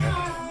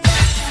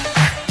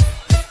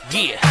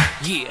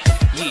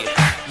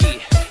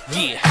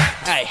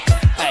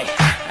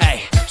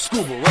Ay,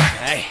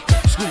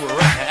 scuba run,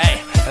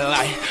 ay,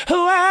 like,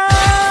 wow,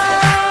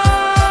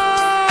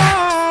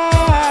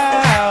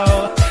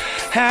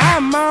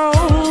 I'm on,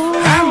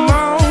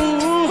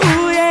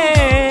 ooh,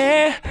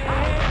 yeah.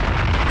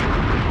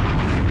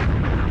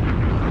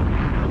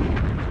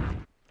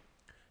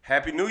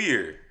 Happy New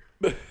Year.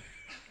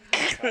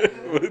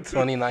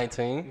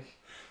 2019.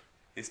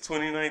 It's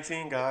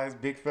 2019, guys.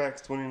 Big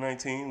facts,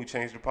 2019. We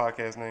changed the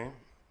podcast name.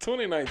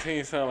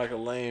 2019 sound like a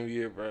lame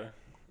year, bro.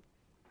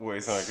 Well,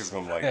 it sounds like it's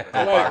going to like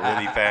go by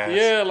really fast.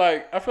 Yeah,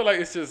 like I feel like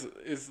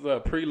it's a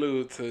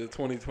prelude to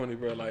 2020,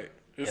 bro. Like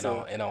It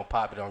don't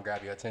pop. It don't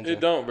grab your attention. It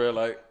don't, bro.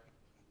 Like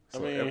So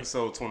I mean,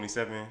 episode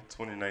 27,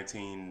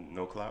 2019,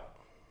 no clout.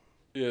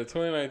 yeah,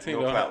 2019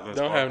 No clout, let's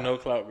don't have talk no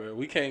clout, bro.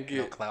 We can't No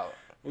get clout.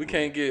 we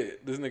can't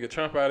get this nigga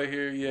Trump out of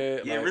here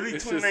yet. Yeah, Like, really,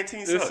 it's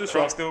 2019 it's sucks. just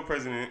Trump's still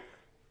president.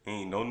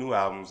 Ain't no new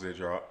albums that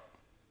drop.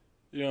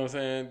 You know what I'm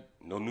saying?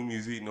 No new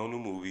music, no new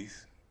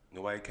movies.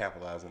 Nobody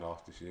capitalizing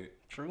off the shit.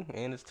 True.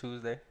 And it's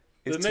Tuesday.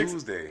 It's The next-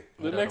 Tuesday.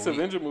 The Another next week.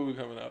 Avenger movie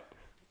coming out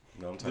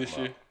No, I'm talking this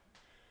about year.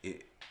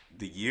 it.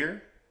 The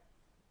year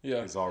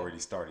Yeah. has already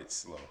started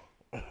slow.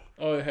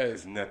 Oh, it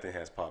has. Nothing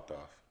has popped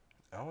off.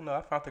 I don't know.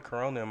 I found the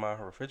Corona in my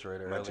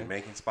refrigerator My earlier.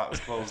 Jamaican spot was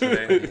closed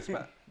today.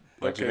 Spot.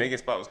 My Okay. Jamaican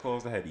spot was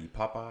closed. I had to eat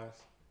Popeyes.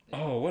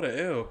 Oh, what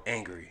a L.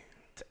 Angry,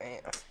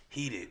 Damn.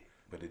 heated,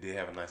 but it did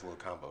have a nice little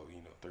combo. You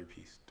know,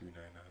 3-piece, $3.99.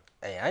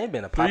 Hey, I ain't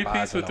been to Three Popeyes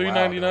piece for in a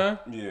while, though.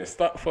 $3.99. Yeah.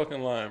 Stop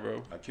fucking lying,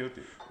 bro. I killed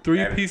it. Three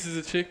Added- pieces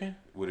of chicken,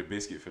 with a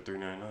biscuit for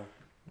 $3.99.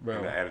 bro.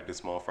 And I added the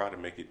small fry to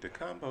make it the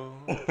combo.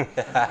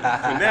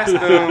 Finesse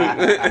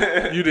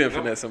them. You didn't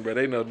finesse them, bro.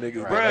 They know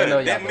niggas, Right. bro. They know Bruh,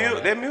 y'all that doing meal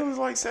that. that meal is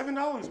like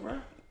 $7, bro.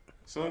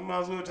 So you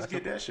might as well just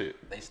get that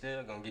shit. They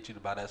still gonna get you to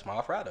buy that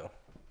small fry though.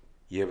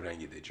 Yeah, but I ain't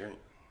get that drink.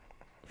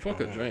 Fuck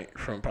a drink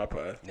from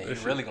Popeyes. Then That you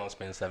shit- really gonna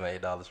spend $7,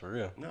 $8 for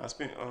real. No, I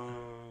spent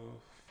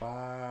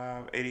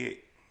 $5.88.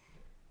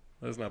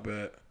 That's not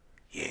bad.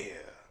 Yeah,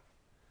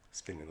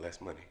 spending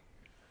less money.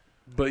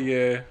 But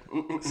yeah,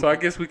 so I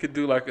guess we could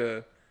do like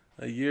a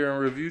year in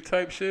review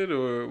type shit,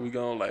 or we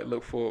gonna like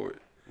look forward,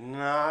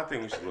 Nah, I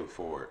think we should look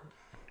forward.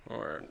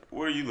 or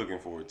What are you looking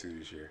forward to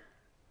this year?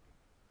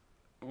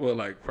 well,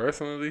 like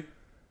personally,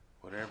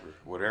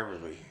 Whatever,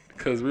 Lee.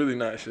 cause really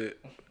not shit.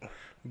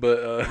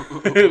 But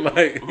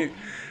like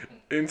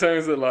in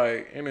terms of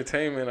like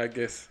entertainment, I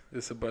guess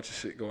it's a bunch of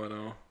shit going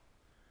on.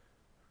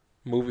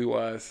 Movie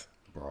wise,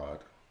 Broad.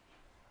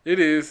 it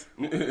is.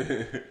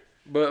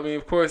 But I mean,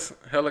 of course,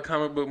 hella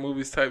comic book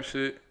movies type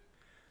shit.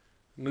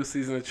 New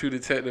season of True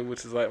Detective,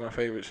 which is like my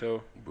favorite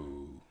show.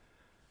 Boo.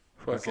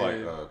 Fuck It's like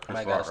yeah. Chris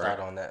Might Rock, gotta start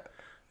right? on that.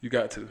 You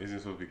got to. Is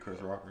this supposed to be Chris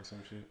Rock or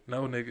some shit?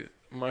 No, nigga.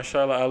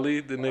 Marshala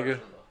Ali, the nigga.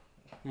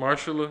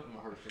 Marshala.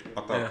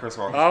 I thought Yeah. Chris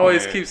Rock was I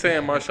always playing- keep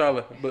saying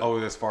Marshala, but Oh,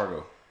 that's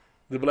Fargo.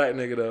 the black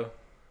nigga, though.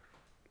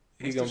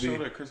 He What's gonna the show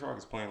be. that Chris Rock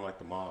is playing like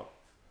the mob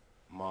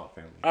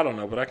family? I don't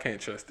know, but I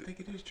can't trust I it. think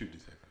it is True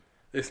Detective.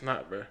 It's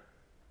not, bro.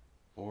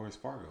 Or it's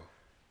Fargo.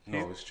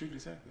 No, it's True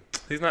Detective.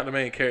 He's not the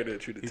main character of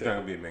True He's not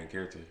Detective. gonna be a main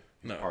character.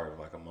 He's No. part of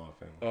like a mob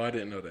family. Oh, I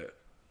didn't know that.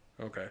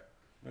 Okay.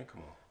 Man,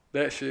 come on.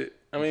 That shit.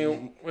 I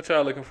mean, what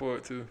y'all looking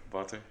forward to?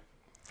 Vontae?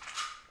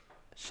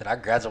 Should I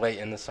graduate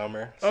in the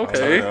summer? So I'm Okay.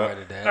 looking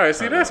forward to that. All right,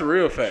 see, that's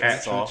real facts.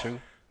 Hats off. True.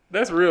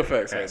 That's real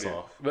facts right Hats there.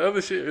 off. The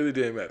other shit really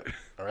didn't matter.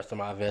 The rest of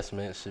my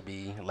investments should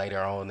be later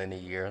on in the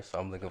year, so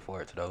I'm looking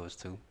forward to those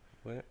too.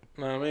 But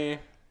Know what I mean?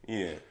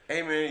 Yeah.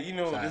 Hey man, you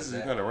know Besides this is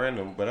that. kind of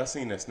random, but I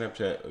seen that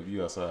Snapchat of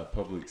you outside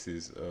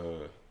Publix's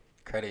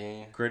credit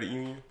union, credit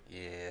union.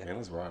 yeah, Man,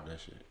 let's rob that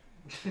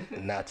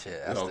shit. not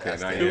yet. Okay, I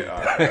not still, yet.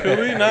 All right. Could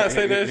we not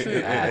say that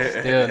shit I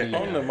still need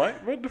on the it. mic?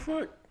 What the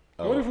fuck?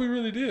 Oh. What if we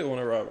really did want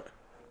to rob it?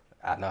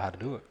 I know how to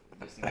do it.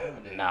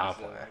 Nah, I'm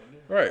playing.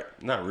 Right.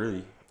 Not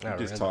really. Not I'm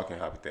just really. talking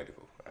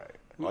hypothetical.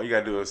 All you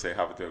gotta do is say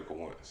hypothetical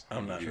once.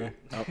 I'm not. Yeah.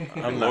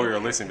 I'm The lawyer not.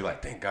 will listen and be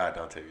like, thank God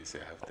Dante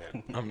said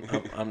hypothetical.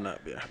 I'm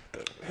not being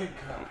hypothetical.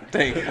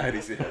 Thank God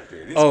he said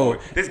hypothetical.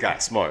 Oh. This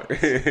guy's smart.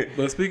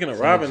 But speaking of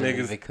robbing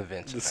Geneva niggas,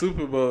 convention. the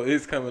Super Bowl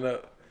is coming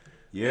up.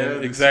 Yeah,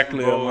 the exactly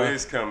Super a Bowl month.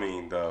 is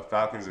coming. The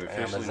Falcons are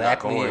officially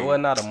Exactly. not going. Well,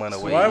 not a month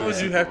away. Why yet. would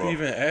you have to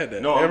even add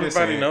that? No, I'm just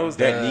Everybody saying knows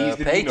that that. needs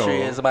to be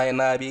Patriots known. might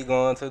not be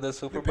going to the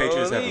Super The Bowl.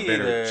 Patriots have a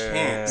better either.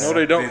 chance. No,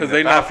 they don't, Then because the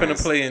they not finna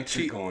Falcons play in keep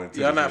cheat. going to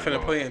Y'all the not Super finna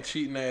Bowl. play in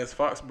cheating ass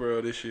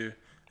Foxborough this year.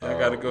 Y'all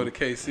got to go to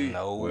KC.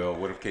 No, Well,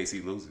 what if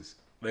KC loses?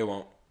 They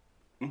won't.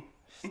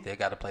 still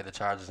got to play the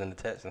Chargers and the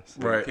Texans.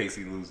 What if Right.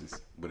 KC loses,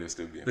 but it'll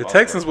still be in The Foxborough?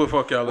 Texans will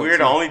fuck y'all up. We're the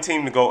too. only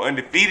team to go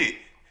undefeated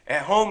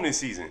at home this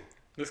season.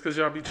 That's because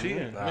y'all be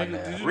cheating. Nah, Nigga, nah.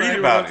 did you Read not hear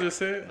about what I it. just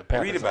said? The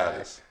Panthers Read about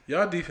ass.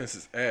 Y'all defense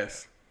is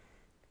ass.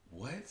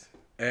 What?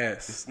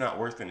 Ass. It's not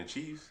worse than the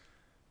Chiefs.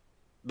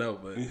 No,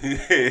 but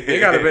they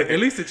got to. At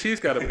least the Chiefs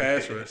got a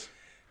pass rush.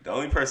 The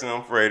only person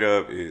I'm afraid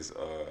of is,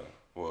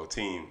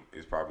 team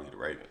is probably the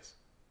Ravens.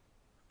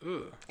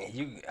 Ugh. And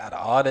you out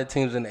of all the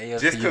teams in the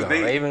AFC, Just you because got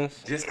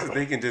Ravens.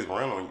 they can just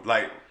run on,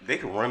 like they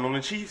can run on the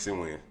Chiefs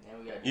and win.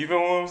 You feel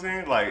what I'm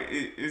saying? Like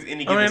it's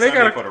any I given mean, they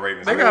Sunday got for the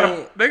Ravens.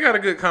 they got a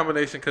good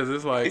combination because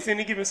it's like It's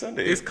any given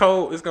Sunday. it's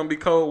cold. It's gonna be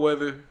cold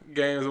weather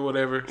games or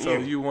whatever. So Yeah.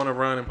 you want to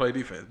run and play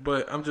defense.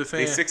 But I'm just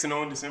They saying,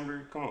 6-0 in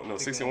December. Come on, no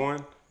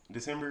 6-1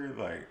 December.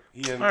 Like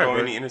he hasn't All right, thrown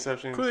bro. any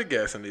interceptions. quit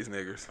gassing these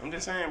niggas. I'm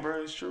just saying,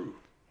 bro. It's true.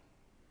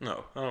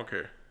 No, I don't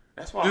care.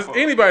 That's why. Just I fuck,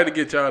 anybody to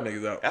get y'all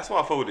niggas out. That's why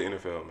I fuck with the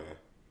NFL, man.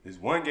 It's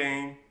one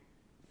game.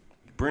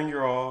 You bring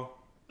your all.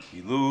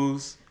 You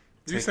lose.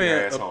 You Take your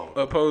saying ass home.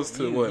 opposed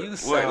to what? You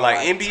sound like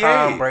NBA?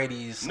 Tom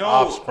Brady's No,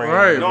 offspring.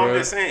 right, No, I'm bro.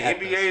 just saying At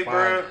the NBA,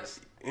 bro. finest.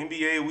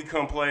 NBA, we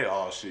come play.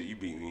 Oh shit, you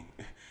beat me.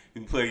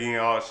 You play again,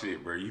 all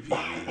shit, bro. You beat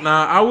me.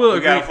 Nah, I will We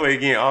agree. gotta play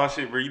again, all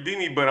shit, bro. You beat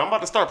me, but I'm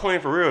about to start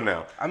playing for real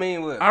now. I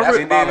mean, with I re-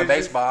 basketball then and it's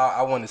just- baseball,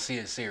 I want to see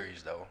a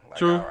series though. Like,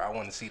 True. I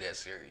want to see that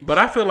series. But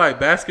I feel like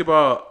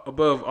basketball,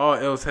 above all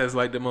else, has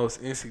like the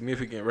most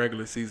insignificant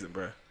regular season,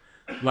 bro.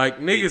 Like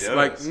niggas, does.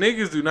 like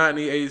niggas do not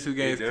need 82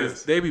 games does.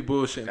 because they be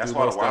bullshitting. That's through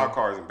why most the wild of them.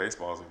 cards in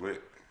baseball is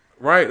lit.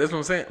 Right, that's what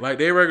I'm saying. Like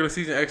their regular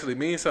season actually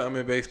means something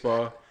in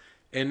baseball,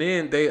 and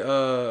then they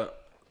the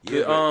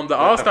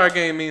All Star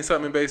game means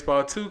something in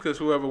baseball too because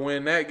whoever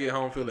win that get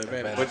home field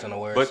advantage. Advantage. in the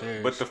World But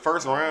Series. the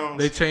first rounds,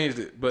 They changed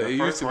it, but the it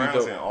used first to be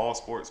rounds dope. in all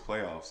sports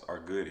playoffs are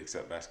good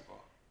except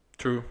basketball.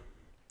 True.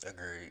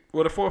 Agreed.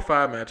 Well, the 4-5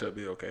 matchup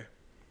be okay.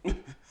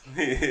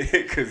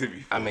 Because it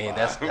be. I mean,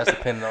 that's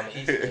depending on the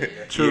East.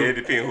 Yeah. True. Yeah, it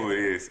depends who it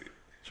is.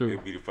 True.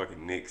 It'd be the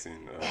fucking Knicks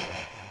and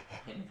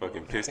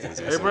fucking Pistons.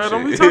 Or Hey, some bro,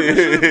 don't be shit. talking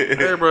shit.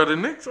 Hey, bro, the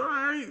Knicks, all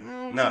right.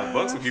 Nah, the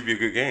Bucks would give you a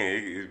good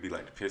game. It'd be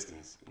like the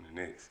Pistons and the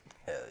Knicks.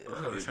 Hell yeah. Oh,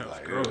 that It'd be sounds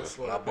like, gross.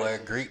 My boy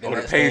Greek, the Oh, the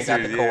next thing Pacers,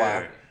 got the Kawhi.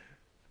 yeah.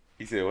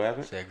 He said, what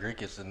happened? Said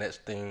Greek is the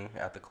next thing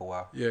after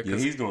Kawhi. Yeah, Yeah,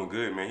 because he's doing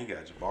good, man. He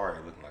got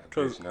Jabari looking like a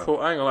bitch now.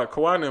 I ain't gonna lie,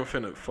 Kawhi never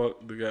finna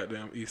fuck the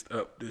goddamn East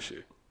up this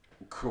year.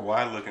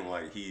 Kawhi looking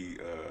like he.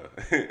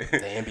 The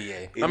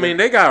NBA. I mean,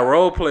 they got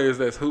role players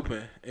that's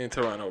hooping in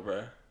Toronto,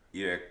 bro.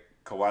 Yeah,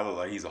 Kawhi look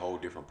like he's a whole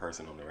different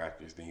person on the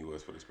Raptors than he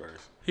was for the Spurs.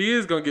 He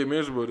is gonna get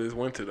miserable this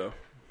winter though,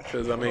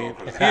 because I mean,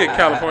 he a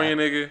California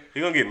nigga. He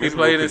gonna get He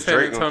miserable played in because San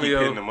Drake gonna keep Antonio.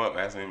 hitting him up,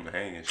 asking him to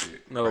hang and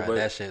shit. No, Bruh, but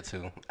that shit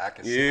too. I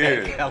can see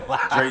that. Yeah,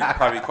 Drake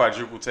probably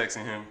quadruple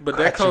texting him. but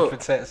that Got you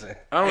coach, for texting.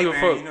 I don't Hey give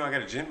man, a fuck. you know I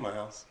got a gym in my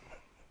house.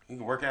 You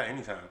can work out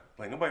anytime.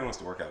 Like nobody wants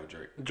to work out with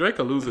Drake. Drake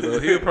a loser though.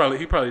 He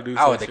probably do.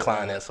 I would some shit decline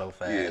like that so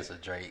fast. Yeah. As a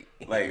Drake.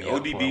 Like hit me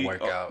up for a ODB.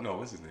 workout. No,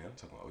 what's his name? I'm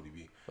talking about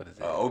ODB. What is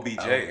it?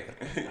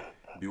 OBJ.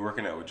 Be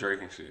working out with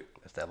Drake and shit.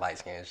 That's that light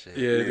skin shit.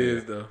 Yeah, it Yeah.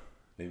 is though.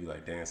 They be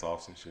like dance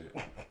offs and shit.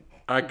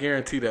 I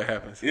guarantee that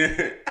happens.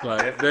 Yeah,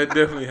 Like that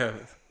definitely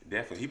happens.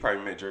 definitely. He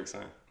probably met Drake's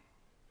son.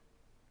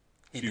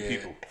 He Few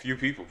did.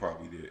 people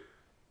probably did.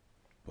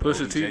 But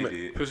Pusha OBJ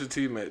did.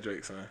 T met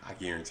Drake, son. I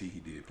guarantee he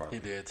did. Probably.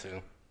 He did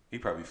too. He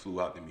probably flew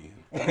out to meet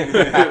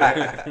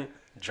him.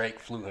 Drake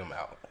flew him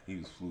out. He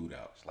was flued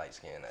out. Light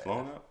skin.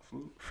 Flown out?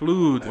 Flew?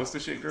 Flued. What's the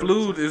shit, girl?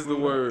 Flued is the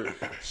word.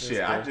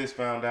 Shit, I just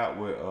found out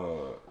with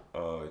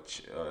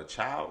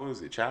Child. What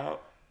was it? Child?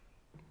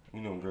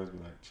 You know, girls be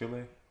like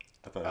Chile.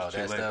 I thought it Oh, was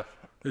that Chile. stuff.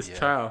 It's Yeah.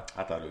 child.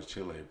 I thought it was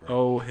Chile, bro.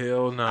 Oh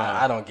hell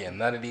nah. I don't get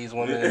none of these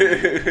women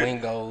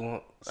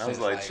lingo. I was since,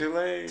 like,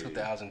 Chile?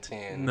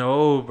 2010.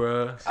 No,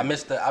 bruh. I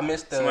missed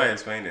Somebody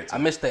explain that to I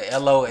me. missed the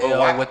LOL But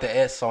why- with the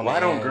S on Why the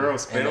don't end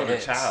girls and spell the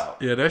X. child?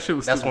 Yeah, that shit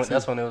was That's stupid when too.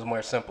 that's when it was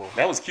more simple.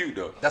 That was cute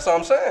though. That's what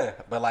I'm saying.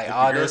 But like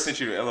all The girl this, sent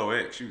you the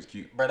LOX. She was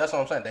cute. bro. That's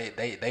what I'm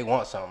saying. They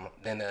want something.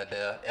 Then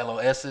the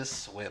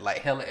LOSs with like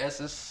hella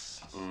S's.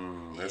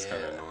 That's Yeah.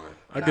 kind of annoying.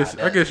 I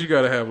Nah, guess you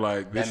gotta have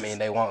like That bitches. mean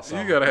they want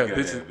something. You gotta have You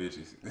gotta bitches. have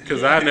bitches.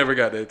 Because I never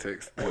got that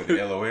text. What, the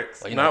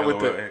LOX? Well, you Not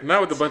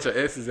know, with a bunch of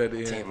S's at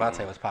the Team end.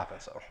 Vontae was popping,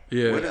 so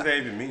Yeah. What does that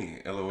even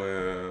mean?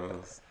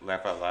 LOL,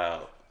 laugh out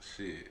loud,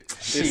 shit.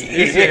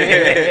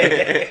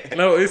 shit.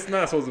 No, it's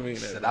not supposed to mean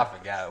Shit, that. I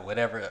forgot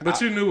whatever. But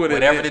you knew what it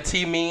whatever meant. the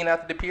T mean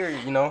after the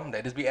period. You know,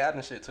 they just be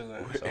adding shit to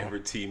it. So. Whatever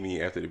T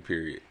me after the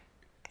period.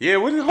 Yeah,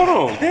 what is, hold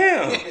on,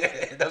 damn.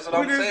 That's what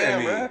What I'm does that saying,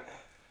 mean? man.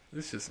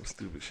 This is some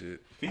stupid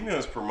shit.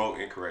 Females promote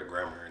incorrect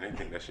grammar and they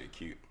think that shit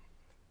cute.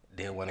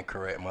 They want to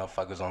correct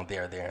motherfuckers on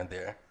there, and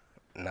there.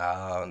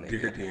 Nah,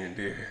 nigga.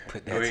 Dear.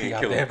 Put Go that ahead T and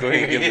out kill there. him. Go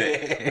ahead and give him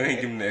that. Go ahead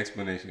and give him the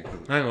explanation. 'Cause I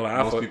ain't gonna lie,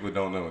 I most fuck- people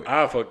don't know it.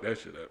 I'll fuck that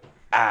shit up.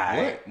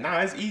 Alright. Nah,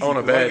 it's easy. On a 'cause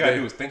all bad you gotta day.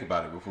 do is think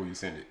about it before you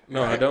send it.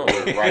 No, I don't.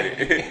 Or write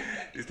it.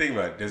 Just think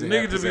about it. Does it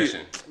Nigga have just be-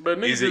 possession? but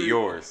nigga Is it just-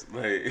 yours?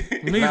 Like,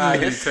 Niggas Nah,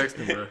 just be it's-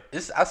 texting, bro.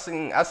 It's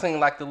I seen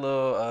like the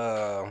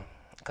little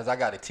cause I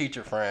got a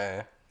teacher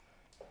friend.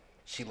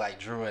 She like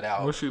drew it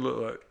out. What she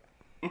look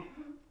like?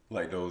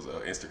 like those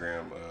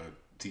Instagram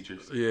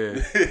teachers. Yeah.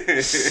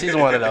 She's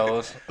one of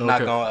those. I'm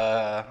not Okay.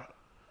 gonna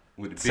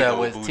With the big tell old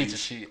what booties.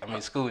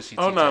 teacher school she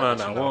Oh teach no at, no but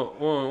no. you know.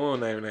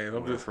 Won't name names.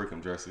 I'm With just. the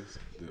freaking dresses.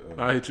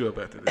 The, I'll hit you up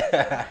after this.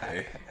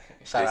 hey.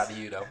 Shout out to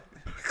you though.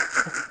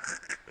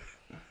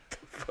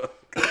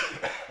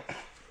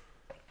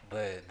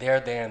 But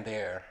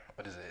there.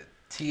 What is it?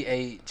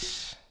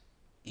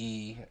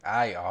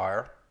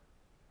 THEIR.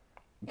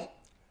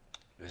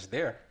 It's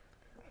there.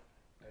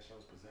 That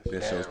shows possession.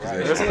 That shows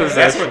right.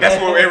 possession.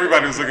 That's what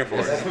everybody was looking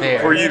for. there.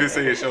 For you to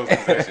say it shows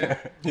possession.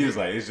 He was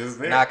like, it's just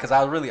there. Nah, cause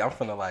I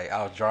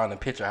was drawing a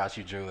picture how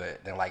she drew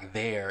it. Then like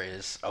there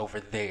is over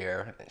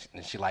there,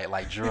 and she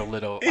like drew a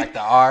little like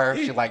the R.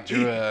 She like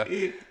drew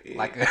she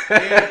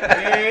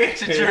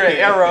drew an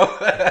arrow.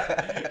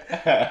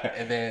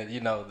 And then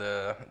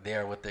the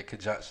there with the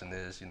conjunction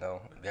is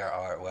there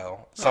are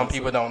some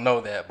people don't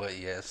know that, but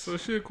yes. So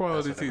she a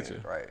quality that's what it teacher.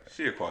 means, right?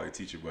 She a quality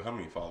teacher, but how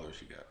many followers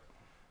she got?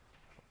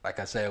 Like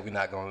I said, we're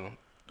not going.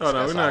 Oh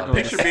no, we're not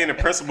going. Picture being the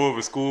principal of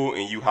a school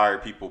and you hire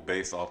people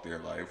based off their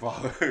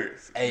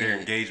followers, Hey. their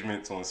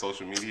engagements on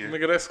social media.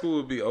 Nigga, that school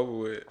would be over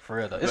with. For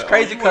real though, it's Like,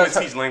 crazy you want because to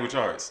teach language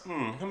arts.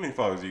 How many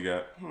followers you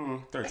got?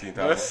 13,000.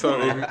 That's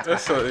so ignorant.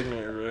 That's so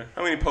ignorant, bro.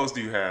 How many posts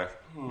do you have?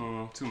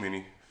 Too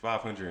many.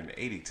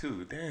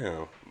 582.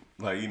 Damn.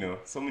 Like,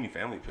 so many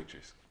family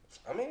pictures.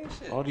 I mean,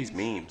 shit. All these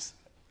memes.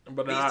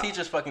 But These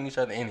teachers fucking each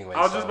other anyway.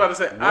 I was just about to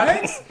say,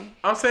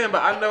 I'm saying,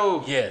 but I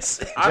know.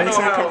 Yes. I know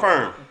Jason how.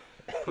 confirmed.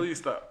 Please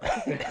stop.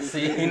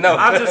 See, you know.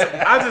 I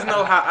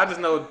just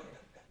know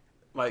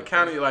like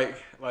county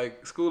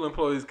like school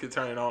employees could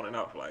turn it on and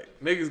off. Like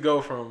niggas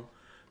go from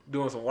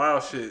doing some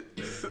wild shit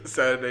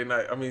Sunday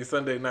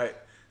night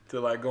to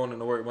like going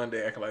into work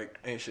Monday acting like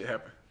ain't shit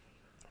happen.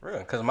 Real,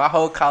 because my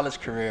whole college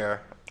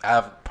career,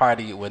 I've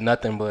partied with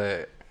nothing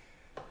but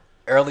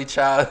early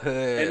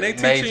childhood And they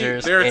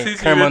majors they're and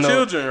teaching their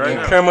children right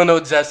and now. criminal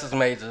justice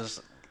majors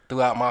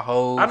throughout my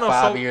whole I know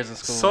 5 years in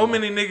school. so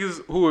many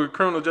niggas who were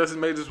criminal justice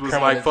majors was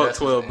Criminal like fuck justice,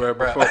 12, bro.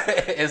 Before.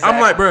 Exactly. I'm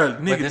like, bro,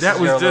 But nigga, this that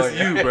is was your just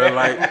lawyer. you, bro.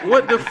 Like,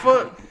 what the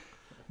fuck?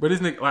 But this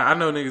nigga, like, I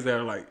know niggas that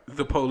are like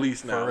the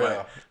police now. For real.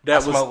 Like, that I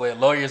was smoke with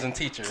lawyers and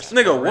teachers.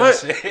 nigga, For real what,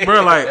 shit.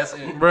 bro? Like, That's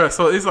it. bro.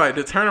 So it's like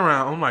the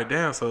turnaround. I'm like,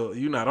 damn. So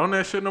you not on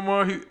that shit no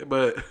more?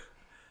 But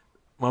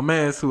my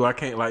man's who I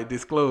can't like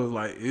disclose.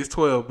 Like, it's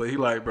 12, but he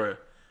like, bro,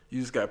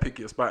 you just gotta pick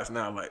your spots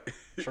now. Like,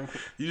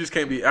 you just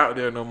can't be out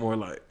there no more.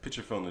 Like,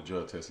 Picture film the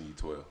drug test and you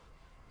 12.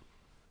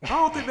 I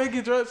don't think they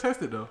get drug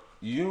tested though.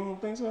 You don't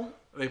think so?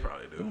 They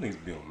probably Them do.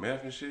 niggas be on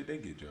meth and shit. They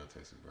get drug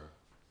tested, bro.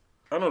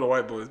 I know the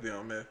white boys be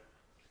on meth.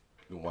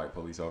 The white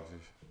police officers.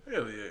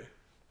 Hell yeah.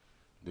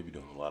 They be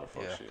doing a lot of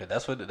fuck Yeah, shit. 'cause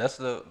that's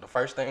the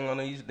first thing on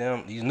these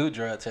new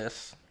drug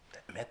tests.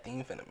 That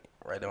methamphetamine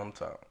right on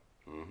top.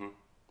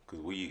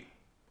 Because we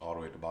all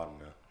the way at the bottom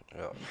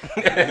now.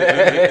 Yeah.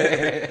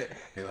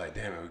 They're like,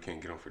 damn it, we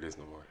can't get them for this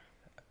no more.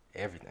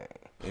 Everything.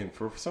 And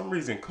for some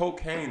reason,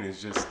 cocaine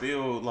is just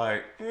still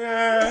like,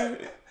 yeah.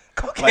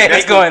 Cocaine Like,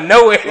 that's ain't going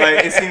nowhere.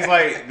 Like, it seems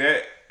like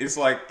that. It's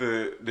like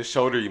the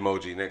shoulder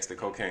emoji next to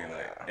cocaine,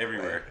 like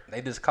everywhere.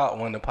 They just caught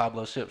one of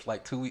Pablo ships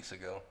like 2 weeks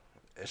ago.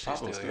 That shit's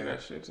Pablo still still here.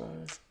 got shit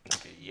on.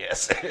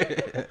 Yes.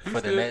 For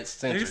the next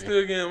century. He's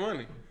still getting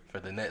money. For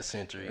the next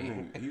century.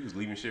 He was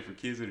leaving shit for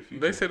kids of the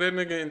future. They said that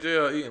nigga in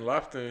jail eating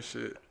lobster and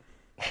shit.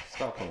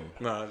 Stop playing.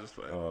 Nah, I just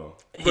playing. Oh,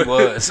 He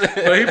was.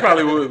 But he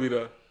probably would be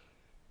though.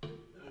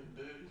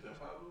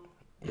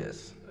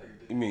 Yes.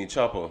 you mean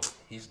Chapo?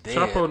 He's dead.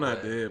 Chapo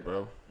not but dead,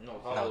 bro. No,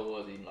 Pablo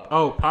was eating lobster.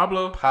 Oh,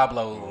 Pablo.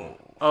 Pablo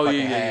Oh,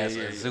 fucking yeah, yeah, has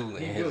yeah, a yeah. zoo in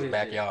built his his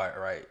backyard,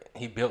 right?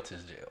 He built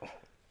his jail.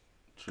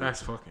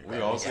 That's fucking. We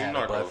all He seen had a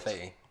Narcos.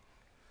 buffet.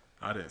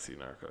 I didn't see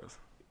Narcos.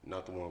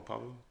 Not the one with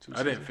Pablo.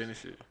 I didn't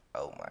finish it.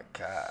 Oh my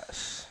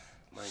gosh.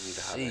 Might need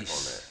to hop back on that.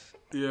 Sheesh.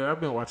 Yeah, I've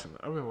been watching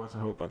a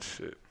whole bunch of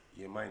shit.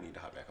 Yeah, might need to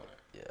hop back on that.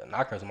 Yeah,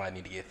 Narcos might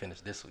need to get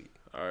finished this week.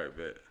 All right,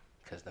 bet.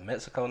 Cause the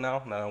Mexico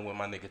now I'm with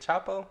my nigga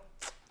Chapo.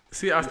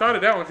 See, I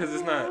started that one because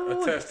it's not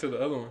attached to the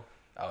other one.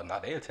 Oh no,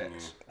 they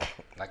attached.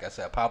 Like I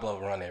said, Pablo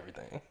run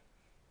everything.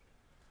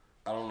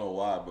 I don't know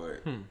why,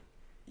 but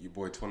your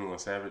boy 21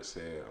 Savage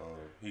said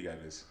he got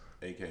his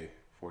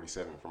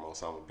AK-47 from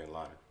Osama bin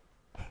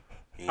Laden.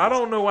 I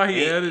don't know why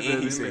he added and that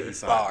he in said there. he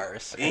signed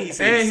Bars. it. And he And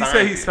said he he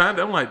said he it. signed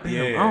it. I'm like, damn,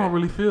 Yeah. I don't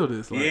really feel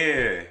this. Like,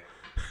 Yeah.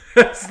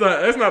 that's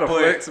not a But-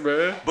 flex,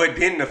 man. But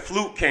then the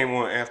flute came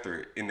on after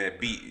it in that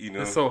beat, you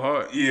know. It's so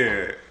hard.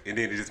 Yeah. And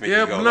then it just made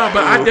Yeah, you go but no, like,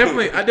 but I "Ooh."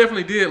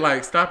 definitely did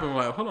like stop him.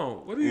 Like, hold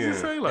on, what did you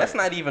just Yeah. say? Like, That's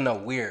not even a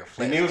weird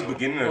flex. And it was though.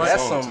 beginning of the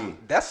That's song, some too.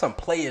 that's some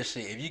player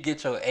shit. If you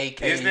get your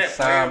AK Is that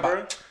signed player,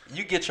 by bro?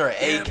 you get your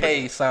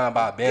AK signed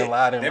by Bin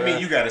Laden, That bruh. mean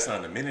you got it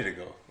signed a minute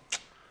ago.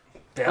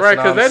 That's Right,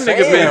 what 'cause I'm that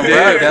nigga saying, been bruh.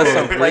 dead That's for-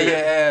 some player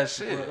ass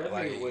shit. That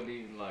Like, nigga wasn't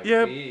even like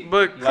yeah, big.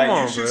 but come Like,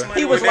 on, you shoot bro. somebody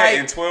He was with that like-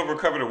 and 12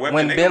 recovered a weapon.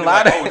 when they Bin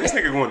gonna be Laden, like, oh, this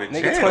nigga going to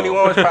jail. nigga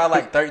 21 was probably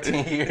like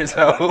 13 years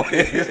old.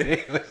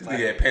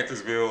 Nigga at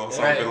Panthersville or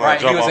something. right, like, right.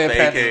 He drop was off in the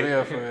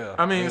Panthersville AK. for real.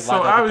 I He mean, was so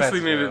locked up in obviously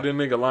Panthersville. the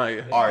nigga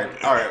lying.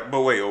 All right.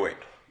 But wait.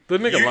 The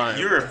nigga lying.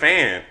 You're a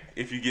fan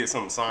if you get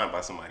something signed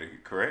by somebody,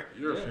 correct?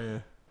 You're a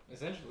fan.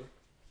 Essentially.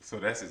 So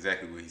that's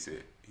exactly what he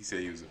said. He said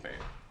he was a fan.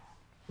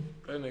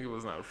 That nigga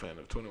was not a fan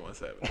of 21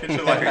 Savage.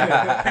 Picture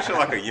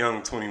like a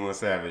young 21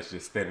 Savage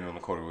just standing on the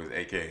corner with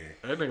his AK.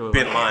 That nigga look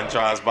Bin like, Laden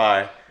drives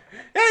by.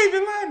 Hey,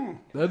 Bin Laden.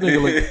 that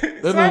nigga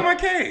look. That Sign my nigga,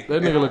 K.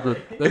 that nigga look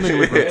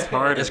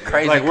retarded. It's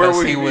crazy Like, where because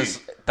would he he be? was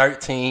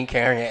 13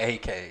 carrying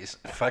AKs,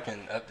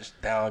 fucking up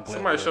down.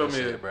 Somebody Glenwood showed and me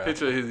shit, a bro.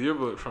 picture of his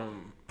yearbook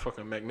from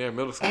fucking McNair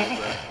Middle School,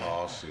 bro.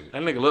 Oh shit.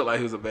 That nigga looked like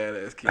he was a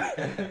badass kid.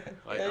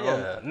 Like,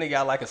 Yeah, nigga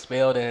got like a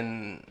spelled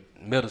in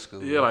middle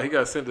school. Yeah, like he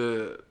got sent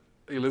to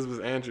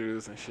Elizabeth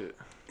Andrews and shit.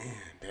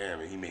 Damn,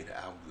 and he made the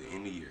album at the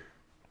end of the year.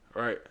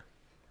 Right.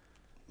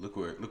 Look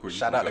where you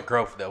Shout can out go. to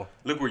Growth though.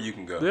 Look where you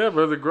can go. Yeah,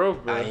 brother,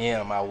 growth, bro.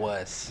 I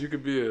was. You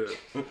could be a I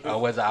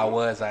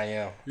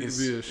am. you It's,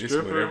 could be a it's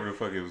stripper. whatever the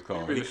fuck it was You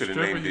called. could be He a could have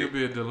stripper. named You could it.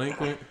 be a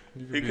delinquent.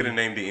 You could He be- could have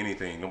named it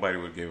anything. Nobody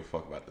would give a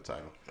fuck about the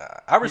title.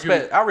 I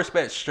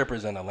respect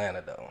strippers in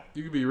Atlanta though.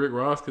 You could be Rick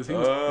Ross because he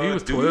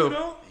was do you 12.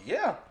 know?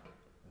 Yeah.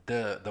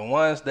 The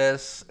ones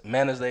that's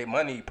manage their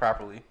money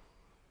properly.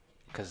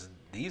 Cause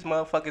these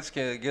motherfuckers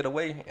can get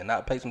away and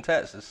not pay some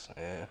taxes.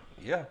 And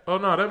yeah. Oh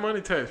no, that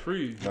money tax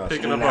free. You Nah,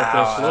 picking up nah, off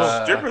that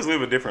slow. Strippers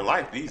live a different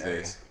life these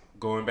days.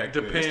 Going back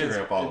to Depends.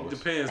 Instagram followers. It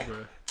depends, bro.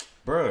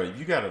 Bro,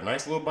 you got a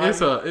nice little body.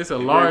 It's a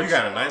Bro, large. You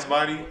got a nice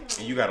body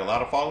and you got a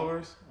lot of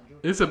followers.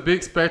 It's a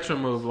big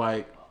spectrum of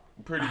like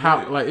Pretty how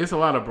good. like it's a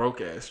lot of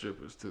broke ass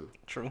strippers too.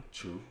 True.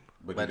 True.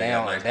 But But they they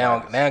got don't nice they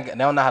don't, bodies. they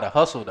don't know how to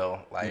hustle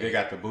though. Like They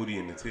got the booty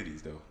and the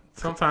titties though.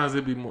 Sometimes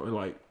it'd be more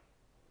like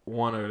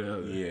one or the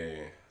other.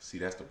 Yeah. See,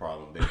 that's the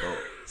problem. They both.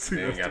 See,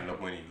 they ain't that's got enough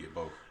money to get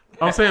both.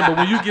 I'm saying, but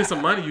when you get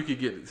some money, you can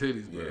get the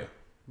titties, bro. Yeah.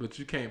 But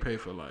you can't pay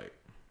for like.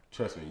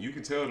 Trust me, you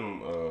can tell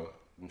them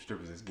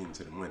strippers that's getting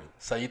to the money.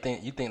 so you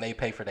think they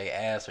pay for their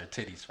ass or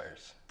titties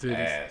first? Titties.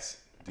 Ass.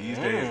 These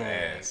days,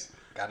 ass.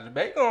 Got a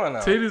debate going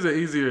on. Titties are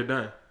easier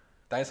done,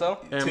 Think so?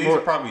 and Titties more,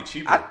 are probably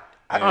cheaper.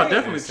 Oh, And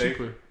definitely safer,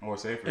 cheaper. More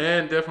safer.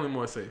 and definitely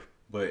more safe.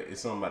 But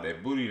it's something about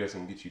that booty that's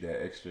gonna get you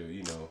that extra,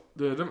 you know,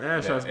 Them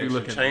ass that shots be extra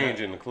looking.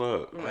 change in the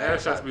club. Them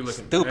ass shots be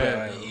looking Stupid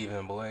bad, though.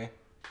 uneven, boy.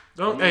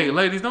 Hey,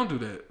 ladies, don't do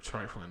that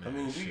trifling. I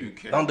mean, ass do shit. you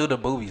care? Don't do the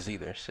boobies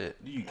either.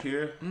 Shit. Do you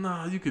care?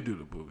 Nah, you could do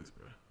the boobies,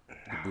 bro.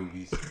 The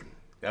boobies.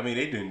 I mean,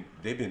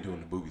 they've been doing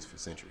the boobies for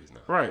centuries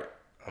now. Right.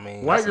 I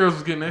mean, White that's- girls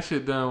was getting that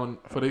shit done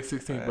for their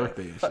 16th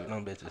birthday and Fuck shit.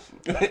 them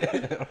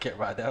bitches. Don't care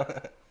about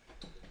that.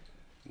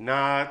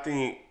 Nah,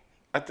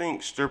 I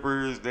think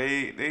strippers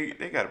they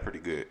got it pretty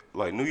good.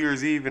 Like New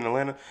Year's Eve in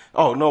Atlanta.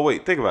 Oh no,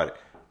 wait, think about it.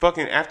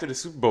 Fucking after the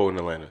Super Bowl in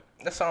Atlanta,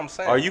 That's what I'm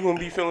saying. are you gonna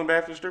be feeling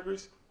bad for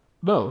strippers?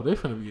 No, they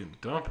finna be getting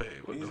dumb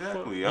paid. What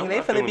Exactly. I I'm mean, they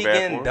not finna feeling be bad for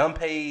getting 'em. dumb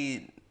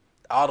paid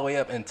all the way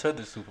up into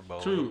the Super Bowl.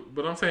 the fuck? True,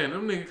 but I'm saying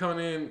them niggas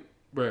coming in,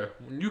 bro.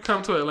 When you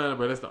come to Atlanta,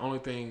 bro, that's the only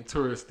thing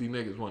touristy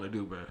niggas want to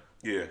do, bro.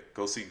 Yeah,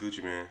 go see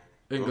Gucci Man.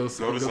 And Go go to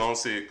see- Zone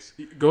 6.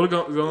 Go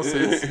to Zone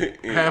 6, And,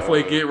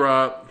 halfway get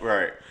robbed,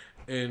 Right.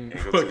 and And go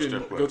to the fucking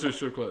strip club. go to the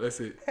strip club. That's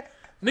it.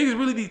 Niggas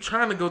really be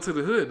trying to go to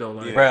the hood though,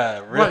 like.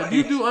 Yeah. Bruh, really? Like,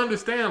 you do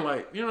understand,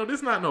 like, you know,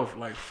 this not no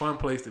like fun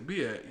place to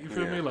be at. You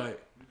feel Yeah. me?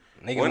 Like,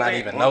 Niggas One not thing,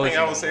 even one nosy. thing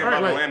I would say no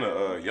about Right, like-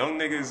 Atlanta, young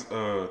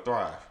niggas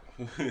thrive.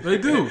 they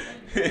do.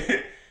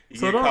 You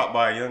So get don't- caught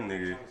by a young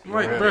nigga.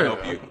 Like, he'll bro,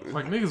 help you.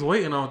 like niggas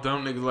waiting on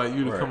dumb niggas like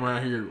you to Right. come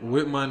around here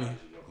with money,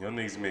 Young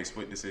niggas make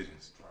split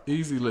decisions.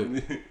 easy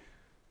lick,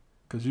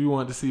 cause you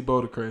wanted to see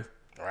Bodacrest.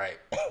 Right.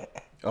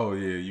 Oh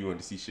yeah, you want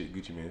to see shit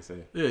Gucci Man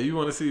say. Yeah, you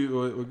want to see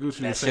what Gucci That was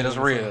shit saying is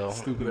on real.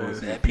 some Stupid You wanna ass.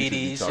 see- That People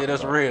PD be shit talking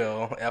is about.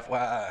 real.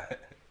 FYI.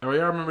 Oh,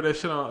 y'all remember that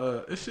shit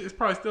on? This shit is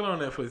probably still on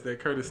Netflix.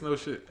 That Curtis Snow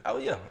shit. Oh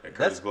yeah. That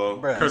Curtis Blow.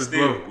 bruh, Curtis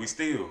Blow. We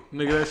still.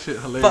 Nigga, that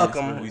shit hilarious. Fuck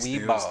 'em. man. We We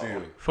still ball.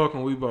 steal.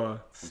 Fucking we ball.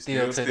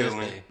 Still to still this stealing.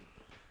 day.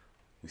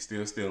 We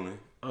still stealing.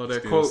 Oh, that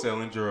still quote.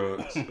 selling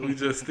drugs. We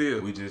just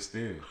steal. We just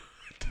steal.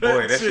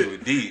 Boy, that shit was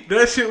deep.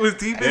 That shit was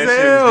deep That as shit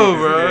was hell, deep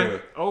as bro. hell.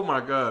 Oh my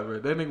god, bro.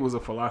 That nigga was a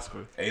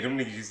philosopher. Hey, them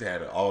niggas used to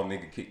have all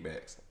nigga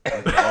kickbacks.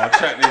 Like, all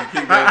trap nigga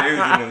kickbacks. They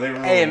was in the living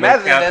room. Hey, with imagine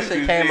if that couches shit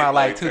and came out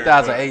like turned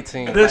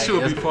 2018. That like, shit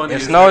would be if- funny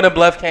If as Snow in hell. the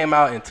Bluff came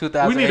out in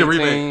 2018, We need a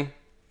remake. up.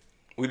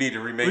 We need to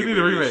remake We it. need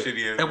a with remake, these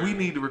shitty ass and we versions.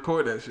 need to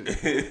record that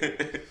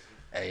shit.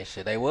 hey,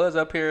 shit, they was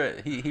up here.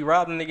 He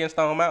robbed a nigga in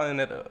Stone Mountain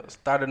at the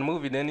start of the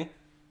movie, didn't he?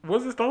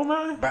 Was it Stone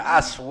Mountain? But I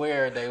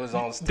swear they was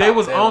on. They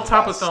was on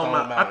top by of Stone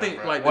Mountain. I think,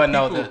 bro. like, the well,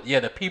 no,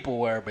 people- the people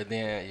were, but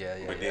then yeah.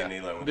 But then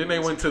they like. Then they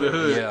went to the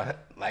hood yeah,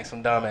 like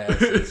some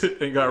dumbasses.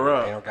 and got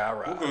robbed. and got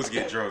Who robbed. goes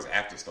get drugs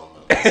after Stone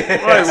Mountain? Right,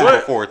 That's a what?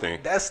 before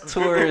thing. That's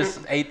tourist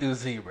A through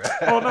Z, bro.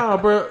 Oh no,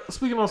 bro.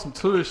 Speaking on some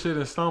tourist shit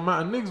in Stone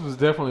Mountain, niggas was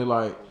definitely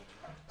like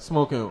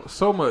smoking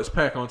so much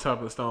pack on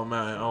top of Stone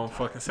Mountain on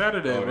fucking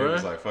Saturday, Oh, they bro.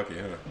 was like, fuck it,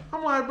 huh?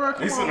 I'm like, bro,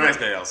 come It's on. a nice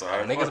day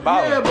outside. Niggas Fuck it.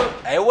 balling. Yeah,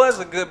 but- it was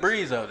a good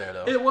breeze over there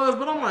though. It was,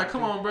 but I'm like,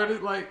 come on, bro.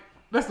 Like,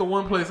 that's the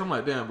one place I'm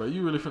like, damn, bro,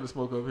 you really finna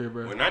smoke up here,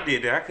 bro. When I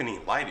did that, I couldn't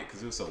even light it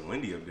because it was so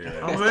windy up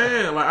there. I'm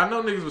saying, like, I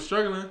know niggas was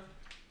struggling.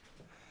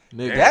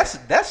 Nigga,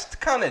 That's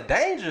kind of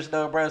dangerous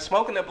though, bro.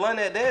 Smoking a blunt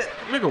at that.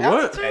 nigga,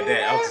 what? At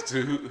that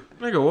altitude.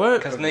 Nigga,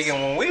 what? Cause nigga,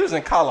 when we was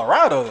in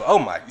Colorado, oh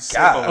my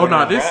slept god. Oh no,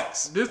 on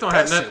this don't have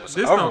That shit nothing. was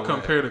This over don't with.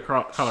 compare to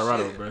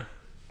Colorado, Shit. bro.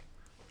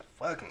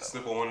 Fuck no.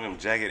 Slip on one of them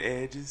jagged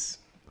edges.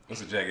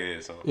 What's a jagged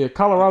edge song? Yeah,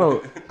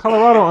 Colorado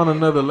on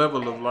another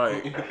level of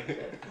like.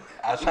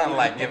 I was trying to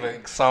like give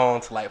a song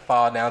to like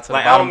fall down to the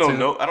Like I bottom don't two.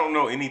 know, I don't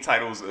know any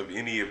titles of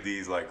any of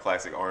these like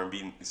classic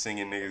R&B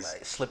singing niggas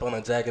Like slip on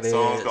a jacket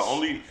songs.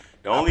 edge.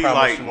 The only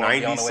promise like you won't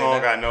be on 90s the way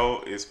song down. I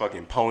know is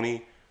fucking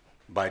Pony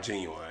by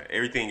Genuine.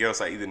 Everything else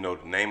I either know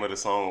the name of the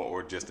song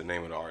or just the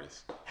name of the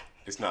artist.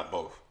 It's not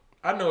both.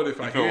 I know it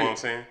if I You feel hear what I'm it.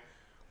 saying?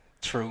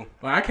 True.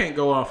 Like, I can't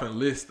go off and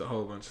list a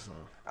whole bunch of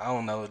songs. I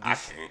don't know. I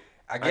This, can't.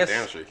 I I guess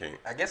damn sure can't.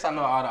 I guess I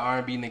know all the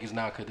R&B niggas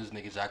now because this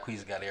nigga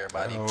Jacquees got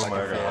everybody Oh fucking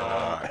my fan.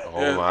 god.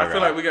 Oh Yeah, my I feel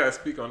god. like we gotta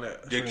speak on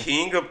that. The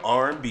king of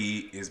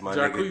R&B is my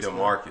Jacquees, nigga man.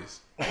 DeMarcus.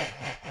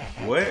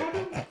 What?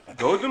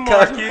 Go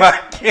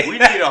DeMarcus. We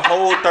need a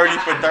whole 30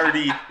 for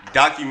 30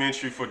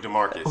 documentary for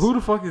DeMarcus. Who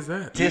the fuck is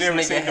that? You This never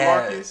nigga seen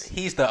has, DeMarcus?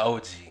 he's the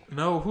OG.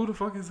 No, who the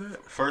fuck is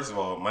that? First of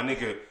all, my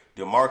nigga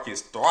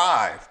DeMarcus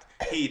thrived.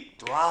 He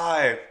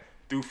thrived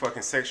through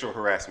fucking sexual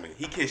harassment.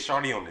 He kissed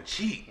Shawty on the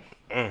cheek.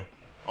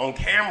 On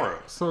camera.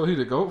 So he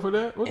the goat for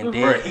that? What And the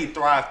then- Bruh, he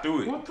thrived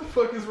through it. What the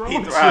fuck is wrong He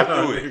with thrived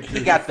y'all through it. niggas?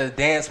 He got the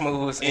dance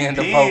moves and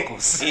the then-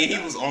 vocals. And he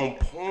was on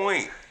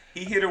point.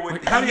 He hit her with.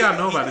 Like, how do y'all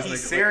know about this He nigga?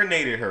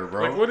 serenaded her,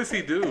 bro. Like, what does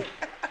he do?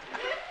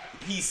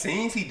 He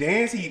sings, he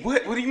dances, he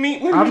what? What do you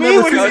mean? What do I've you mean?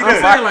 never What seen- does he I'm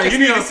do? saying, like, you is need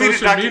he to on see the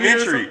social media or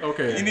documentary. something?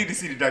 Okay. You need to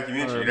see the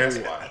documentary. Alright, That's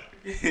maybe. why.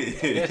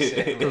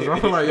 Because I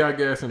feel like y'all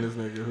gassing this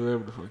nigga,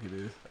 whoever the fuck it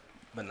is.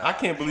 But nah, I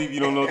can't believe you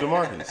don't know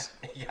DeMarcus.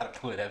 you gotta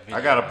pull that video.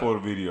 I gotta out. pull the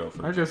video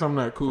for I guess I'm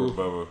not for cool.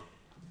 Bubba.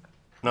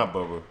 Not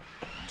Bubba.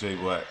 Jay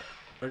Black.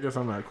 I guess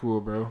I'm not cool,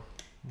 bro.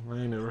 I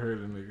ain't never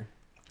heard of the nigga.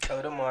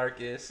 Go to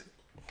Marcus.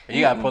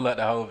 You gotta pull up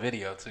the whole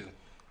video too.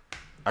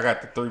 I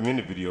got the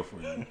 3-minute video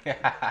for you. I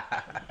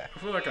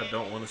feel like I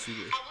don't want to see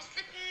this. I was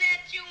looking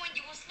at you and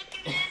you was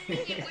looking at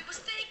me and we was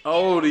thinking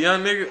Oh, the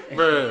young nigga,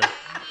 bruh.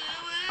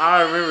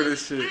 I remember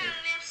this shit.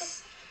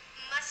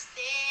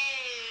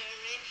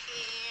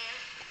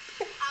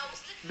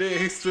 Then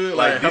he stood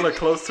like, Like, hella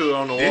close to it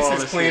on the This wall.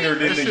 is and cleaner shit.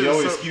 than That the shit Yo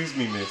is so- Excuse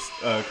Me Miss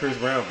Chris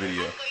Brown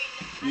video.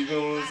 You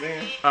know what I'm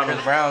saying? I, Chris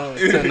don't- Brown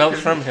took notes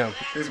from him.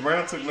 Chris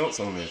Brown took notes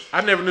on this.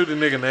 I never knew the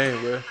nigga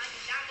name, bro.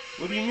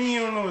 What do you mean you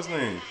don't know his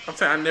name? I'm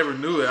saying I never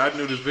knew it. I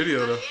knew this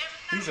video though.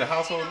 He's a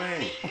household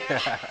name.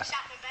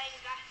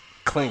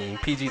 Clean,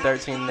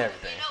 PG-13 and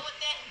everything.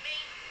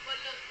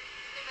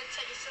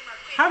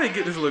 How How they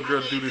get this little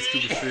girl to do this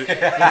stupid shit?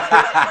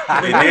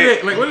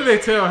 What did they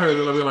tell her?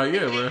 They'll be like,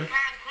 yeah, bro.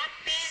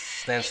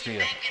 Stand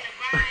still.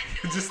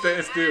 Just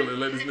stand still and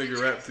let this nigga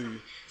rap to you.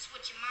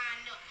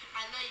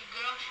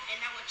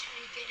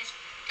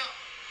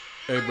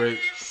 Hey, break.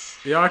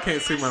 Y'all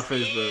can't see my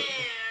face, but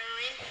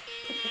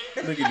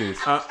Look at this.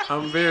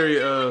 I'm very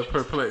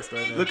perplexed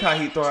right now. Look how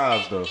he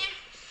thrives though.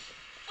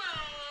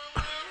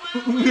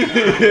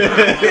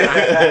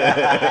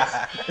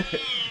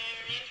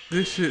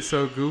 This shit's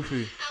so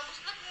goofy.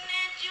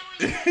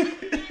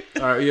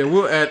 All right, yeah,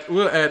 we'll add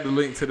the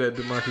link to that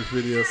DeMarcus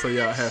video so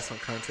y'all have some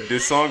context.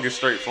 This song is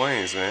straight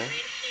flames, man.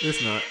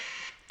 It's not.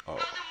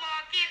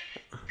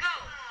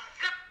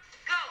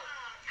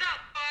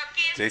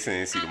 Jason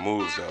didn't see the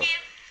moves though.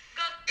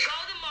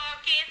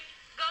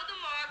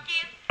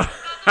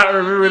 I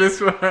remember this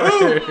one.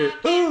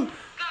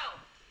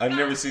 I've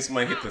never seen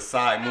somebody hit the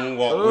side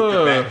moonwalk with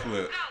the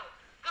backflip.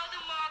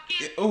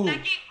 Ooh.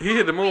 He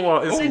hit the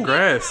moonwalk in some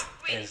grass.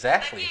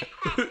 Exactly.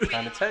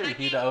 Trying to tell you,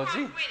 he the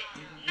OG.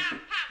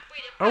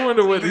 I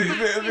wonder what this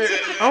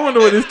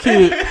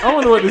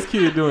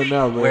kid doing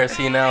now, bro. Where's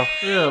he now?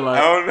 Yeah, I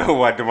like don't know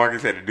why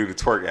DeMarcus had to do the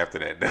twerk after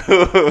that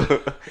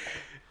though.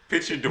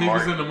 Picture he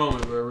was in the DeMarcus.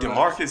 moment, bro.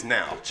 Relax. DeMarcus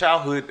now.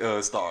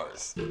 Childhood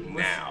stars.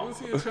 Now. Was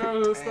he a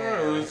childhood star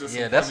or was it just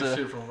Yeah, some that's funny a-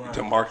 shit from Vine?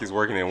 DeMarcus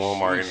working at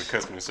Walmart in the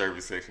customer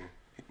service section.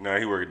 No,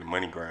 he working in the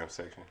money grind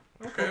section.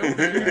 Okay.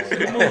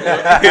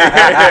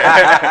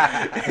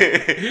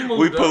 He moved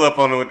We up. pull up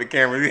on him with the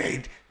camera.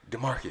 Hey,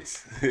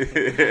 DeMarcus.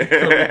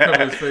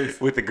 Cover his face.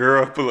 With the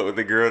girl, pull up with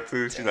the girl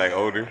too. She's like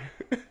older.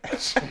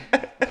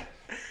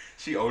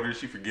 She older.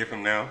 She forgive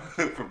him now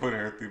for putting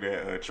her through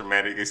that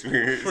traumatic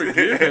experience.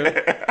 Forgive him?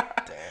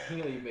 You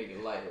know you make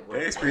it lighter, bro.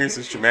 That experience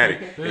is traumatic.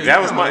 If that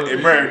was my,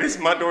 bro, this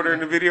is my daughter in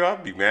the video,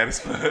 I'd be mad as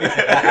fuck. I'm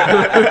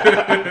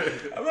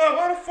like,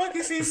 why the fuck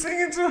is he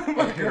singing to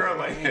my girl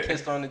like He that?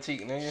 kissed on the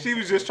cheek, nigga. She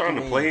was just trying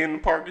to play in the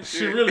park and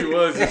shit. She really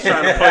was just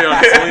trying to play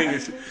on the swing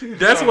and shit.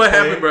 That's what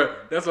happened, bro.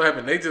 That's what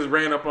happened. They just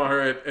ran up on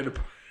her at the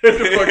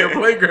fucking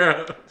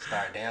playground.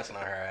 Start dancing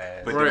on her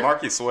ass. But Right.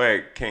 DeMarcus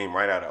Swag came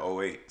right out of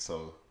 08,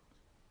 so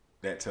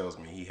that tells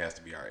me he has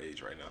to be our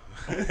age right now.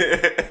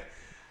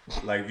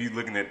 Like, if you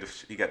looking at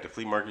he got the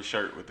flea market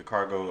shirt with the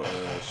cargo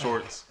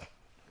shorts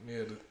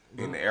Yeah,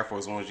 and the Air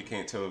Force Ones. You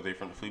can't tell if they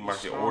from the flea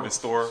market or the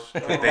store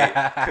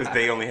because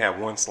they only have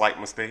one slight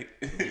mistake.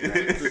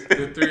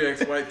 the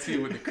 3X white tee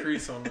with the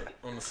crease on the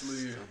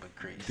sleeve. Stupid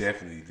crease.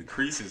 Definitely, the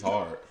crease is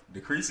hard.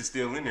 The crease is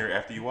still in there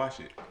after you wash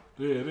it.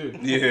 Yeah, it is.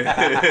 Yeah.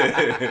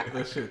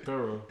 That shit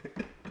thorough.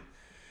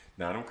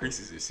 Nah, them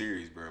creases are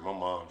serious, bro. My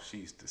mom, she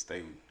used to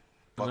stay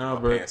fucking Nah,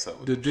 my bro. pants up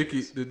with The them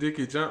Dickie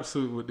shits.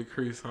 jumpsuit with the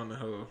crease on the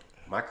hole.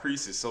 My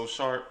crease is so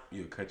sharp,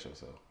 you'll cut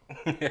yourself.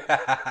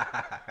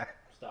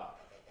 Stop.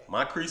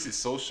 My crease is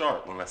so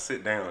sharp, when I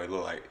sit down, it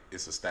look like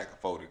it's a stack of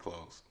folded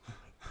clothes.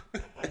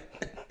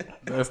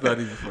 That's not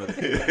even funny.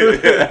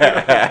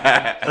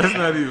 That's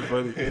not even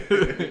funny.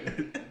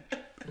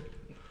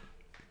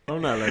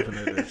 I'm not laughing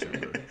at that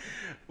shit, bro.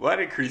 Why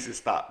did creases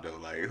stop, though?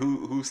 Like,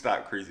 who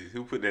stopped creases?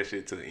 Who put that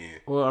shit to the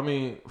end? Well, I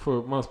mean,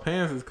 for most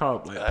pants, it's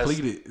called like Us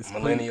pleated. It's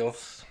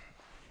millennials.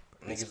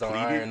 Niggas don't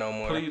pleated? iron no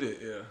more. Pleated,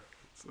 yeah.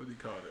 That's what he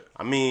called it.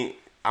 I mean,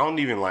 I don't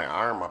even like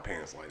iron my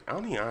pants. Like I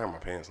don't even iron my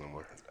pants no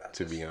more.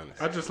 To be honest,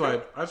 I just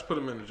put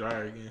them in the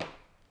dryer again.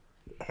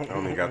 I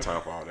don't even got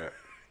time for all that.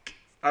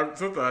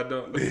 Sometimes I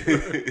don't.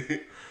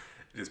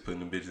 Just putting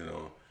the bitches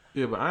on.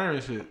 Yeah, but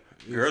iron shit.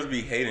 Girls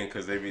be hating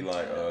because they be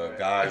like,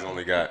 guys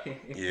only got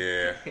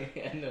yeah,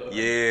 I know.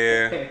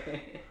 yeah,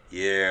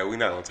 yeah. We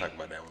not gonna talk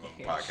about that one on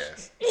the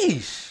podcast.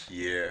 Eesh.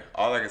 Yeah,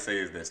 all I can say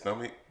is that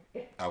stomach.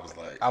 I was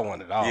like, I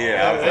want it all.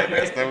 yeah, I was like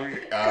that stomach.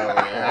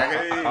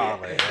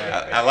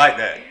 I like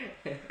that.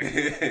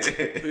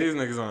 These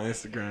niggas on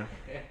Instagram.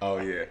 Oh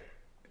yeah,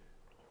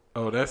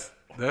 Oh, that's.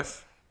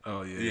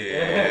 Oh yeah.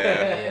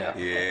 yeah,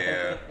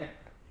 yeah.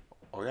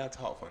 Oh, y'all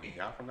talk funny.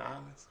 Y'all from the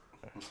islands?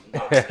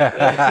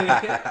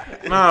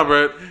 Nah,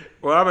 bro.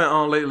 What I've been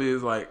on lately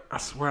is like, I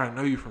swear I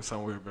know you from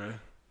somewhere, bro.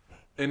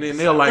 And then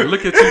they'll like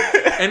look at you,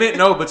 and then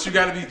no, but you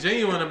gotta be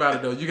genuine about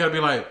it though. You gotta be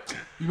like,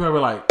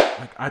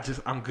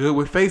 I'm good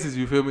with faces.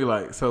 You feel me?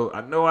 Like, so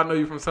I know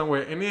you from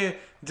somewhere, and then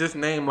just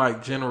name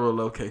like general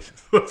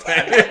locations. Bro,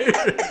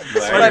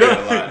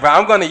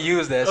 I'm gonna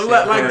use that shit.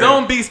 Like,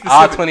 don't be specific.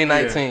 All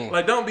 2019.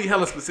 Like, don't be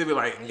hella specific.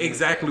 Like,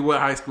 exactly what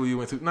high school you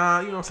went to.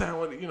 Nah, you know what I'm saying?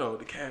 What, you know,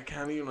 the Cat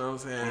County. You know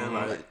what I'm saying?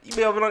 Like, You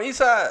be over on the east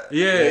side.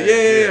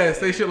 yeah.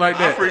 Say shit like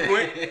I that.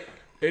 frequent.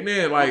 And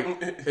then like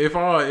if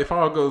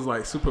all goes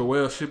like super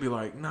well, she'll be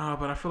like, nah,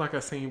 but I feel like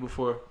I seen you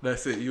before.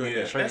 That's it. You in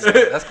Yeah,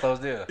 there. That's close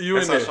there. You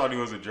That's in how there. Shawty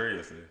was a Dre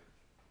yesterday.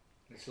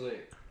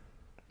 Slick.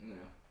 No.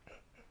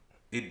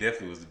 It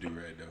definitely was the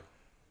do-rag though.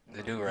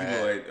 They do You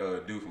right. look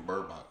like dude from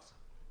Bird Box.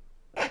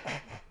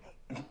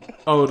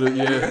 Oh,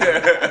 yeah. I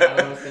don't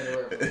understand the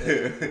word for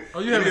that. Oh,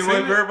 you You haven't didn't seen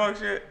like it? Bird Box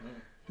yet?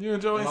 You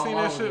and Joe ain't My seen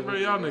mom that shit, was bro.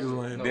 looking Y'all at that niggas shit.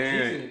 lame. No.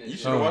 Damn, she's seen you it.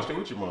 should have watched it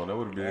with your mom. That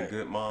would have been a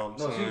good mom,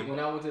 No, son. when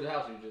I went to the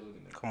house, she was just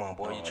looking at it. Come on,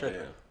 boy. You Oh, tripping.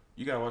 damn.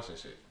 You gotta watch that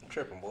shit You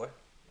tripping, boy.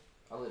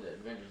 I looked at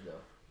Avengers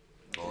though.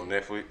 on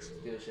Netflix.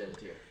 Still shed a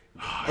tear.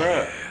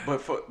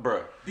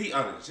 Bruh, be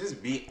honest.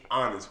 Just be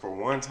honest for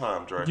one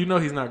time, Dre. You know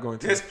he's not going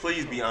to. Just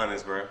please be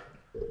honest, bruh.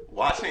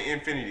 Watching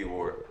Infinity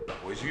War,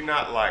 was you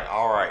not like,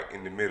 all right,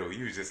 in the middle?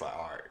 You was just like,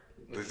 all right,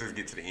 let's just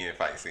get to the end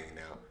fight scene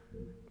now.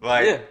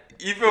 Like, Yeah.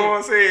 you feel what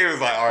I'm saying? It was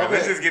like, all right,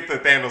 let's Okay. just get to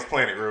Thanos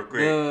planet real quick.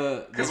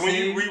 The Because when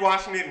you scene-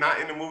 rewatching it, not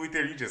in the movie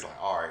theater, you just like,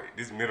 all right,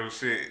 this middle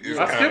shit is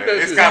I kind skipped of, that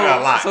it's shit. kind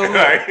of a lot. So look,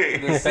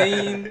 Right? the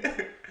scene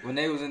when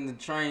they was in the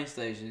train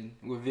station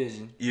with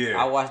Vision. Yeah.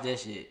 I watched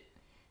that shit.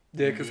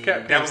 Yeah, because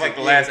Cap. That was like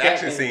the last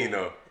action scene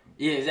though,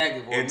 Yeah,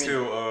 exactly. For a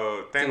until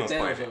minute. Thanos Till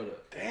planet. showed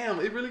up. Damn,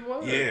 it really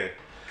was. Yeah,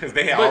 because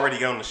they had But- already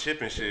got on the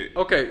ship and shit.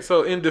 Okay,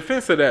 so in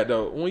defense of that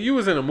though, when you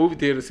was in a movie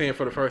theater seeing it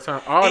for the first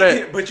time, all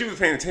that, But you was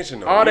paying attention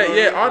though. all You that, know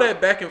yeah, what I all mean?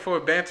 that back and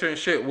forth banter and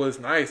shit was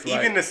nice. Like,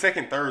 Even the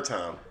second, third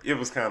time, it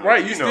was kind of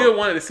right, you know, still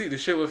wanted to see the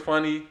shit was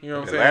funny. You know what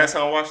I'm The saying? last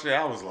time I watched it,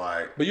 I was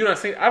like, But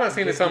I done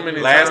seen it so many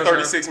last times.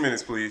 36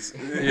 minutes, please.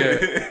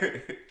 Yeah.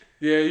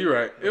 Yeah, you're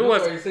right. It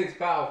was. 36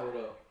 powerful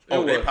though.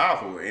 Oh, they was.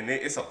 powerful, and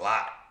it's a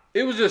lot.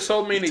 It was just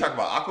so many. You talk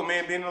about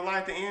Aquaman being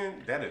alive at the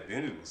end. That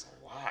Avengers was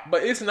a lot.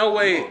 But it's no We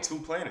way. on 2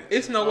 planets.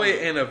 It's no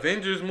way an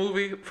Avengers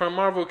movie from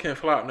Marvel can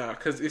flop now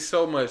because it's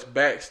so much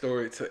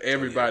backstory to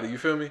everybody. You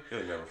feel me?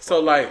 It'll never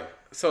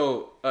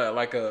So flop,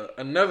 like,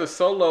 another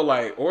solo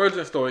like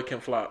origin story can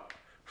flop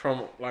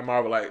from like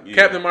Marvel. Like Yeah.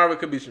 Captain Marvel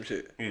could be some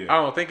shit. Yeah.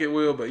 I don't think it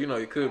will, but you know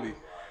it could be.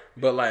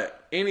 But like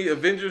any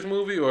Avengers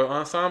movie or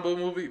ensemble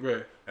movie,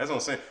 bruh. That's what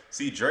I'm saying.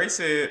 See, Dre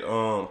said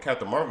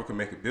Captain Marvel could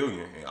make $1 billion,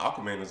 and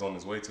Aquaman is on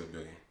his way to $1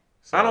 billion.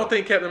 So, I don't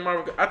think Captain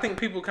Marvel. I think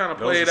people kind of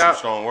those play are it some out.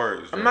 strong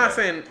words. I'm Dre. not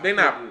saying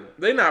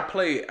they not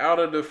played out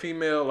of the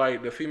female led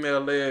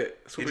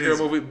It superhero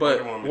just- movie,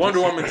 but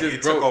Wonder Woman just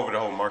it broke. took over the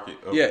whole market.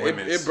 Of Yeah,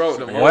 women's it broke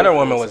the superhero market. Wonder films.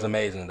 Woman was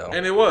amazing though.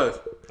 And it was.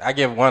 I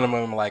give Wonder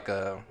Woman like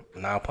a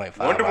 9.5.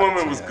 Wonder out of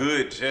Woman was 10.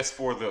 good just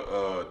for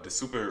the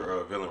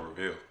super villain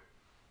reveal.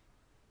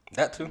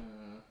 That too.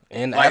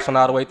 And Like- action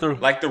all the way through.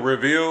 Like the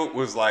reveal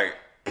was like,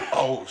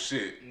 oh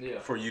shit, Yeah.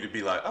 for you to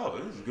be like, oh,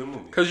 this is a good movie.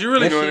 Because you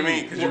really, You know what I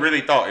mean? Because you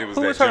really thought it was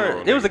Who that was her?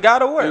 general. It was the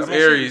God of War. It was I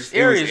mean, Ares. she's-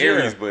 It was Ares,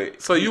 Ares, yeah.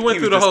 but So you went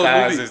he through was the whole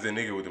disguised movie. as the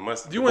nigga with the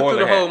mustache. you went through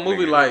the boiler whole hat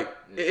movie nigga. like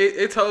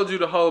it told you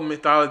the whole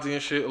mythology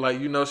and shit. Like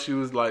you know she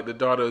was like the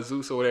daughter of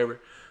Zeus or whatever,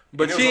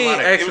 but And she it was, a ain't lot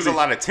of, actually it was a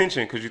lot of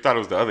tension because you thought it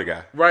was the other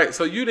guy. right.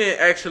 So you didn't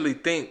actually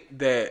think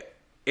that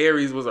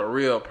Ares was a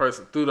real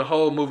person through the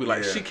whole movie.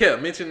 Like Yeah. she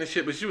kept mentioning this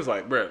shit, but she was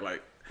like, bruh,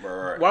 like.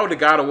 Right. Why would the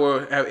God of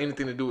War have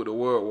anything to do with the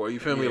World War?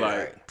 You feel me? Yeah,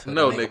 Like, Till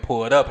no, the nigga nigga.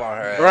 pulled up on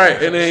her. ass.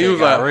 Right, and then he Shit was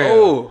got like, real.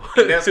 "Oh,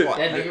 And that's why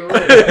That nigga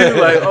real. he was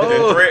like, the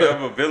oh, threat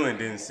of a villain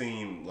didn't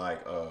seem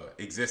like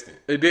existent.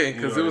 it didn't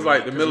You know because it what was I mean?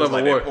 like the 'Cause middle it of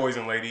was a like war. That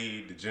poison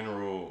lady, the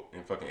general,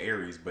 and fucking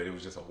Ares, but it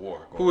was just a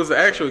war. Who was the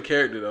going on. actual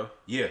character though?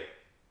 Yeah.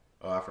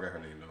 Oh, I forgot her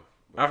name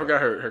though. I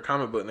forgot her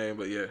comic book name,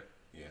 but yeah.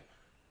 Yeah.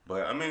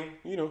 But I mean,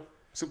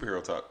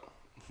 superhero talk.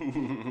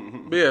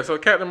 But yeah, so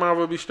Captain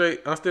Marvel will be straight.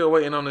 I'm still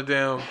waiting on the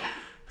damn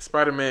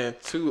Spider-Man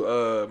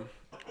 2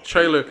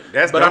 trailer.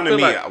 That's but dumb I to feel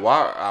me. like,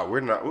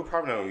 We're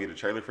probably not gonna get a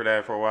trailer for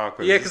that for a while.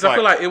 yeah, because I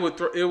feel like it would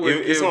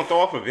it's gonna throw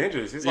off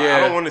Avengers. It's like Yeah. I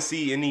don't want to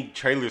see any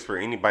trailers for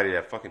anybody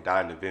that fucking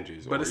died in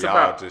Avengers. but or it's y'all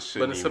about just but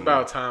shouldn't it's even-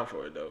 about time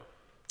for it though.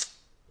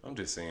 I'm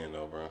just saying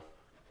though, bro.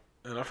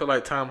 And I feel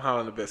like Tom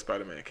Holland the best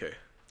Spider-Man.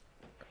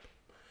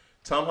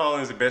 Tom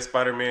Holland is the best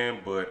Spider-Man,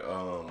 but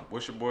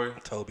what's your boy?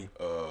 Toby.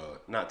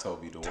 Not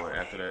Toby, the one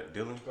after that.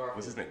 Dylan?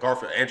 What's his name?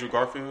 Garfield. Andrew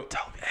Garfield.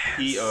 Toby.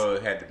 He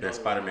had the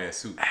best Spider-Man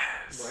suit.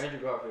 Bro, Andrew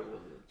Garfield was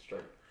a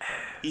straight.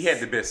 He had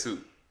the best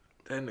suit.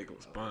 That nigga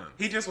was fun.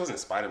 He just wasn't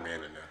Spider-Man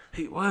enough.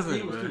 He wasn't.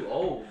 He was man. too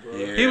old, bro.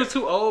 Yeah. He was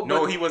too old.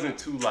 No, but he wasn't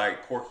too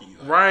like quirky.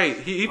 Like, right.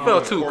 He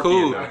felt too quirky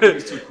cool. enough. He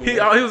was too cool.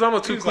 He was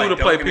almost too He was, cool like,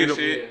 to play dunking and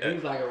Peter. shit. Yeah, he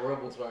was like a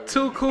rebel Spider-Man.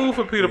 Too cool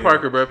for Peter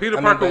Parker, bro. Peter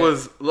Parker but-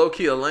 was low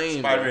key a lame.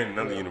 Spider-Man in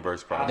another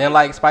universe, probably. Then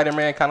like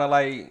Spider-Man kind of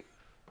like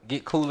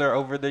get cooler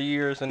over the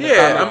years. And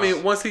Yeah, I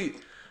mean, once he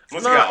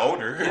got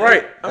older,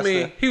 right. I That's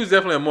mean, he was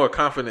definitely a more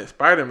confident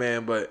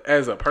Spider-Man, but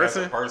as a As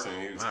person, a person,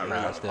 he was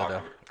Nah, still though.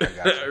 awkward. I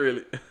got you.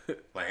 really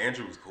Like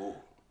Andrew was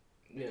cool.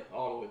 Yeah,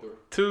 all the way through.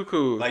 too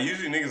cool. Like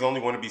usually niggas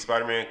only want to be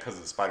Spider-Man because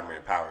of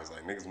Spider-Man powers.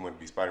 Like niggas want to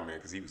be Spider-Man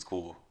because he was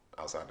cool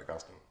outside the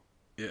costume.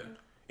 yeah, And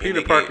Peter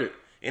they Parker.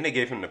 and they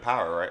gave him the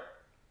power, right?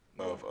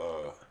 Of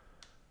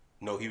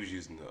no, he was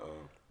using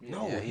the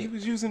no, Yeah, he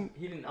was using.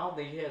 He didn't. I don't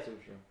think he had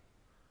super strength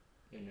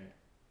in there.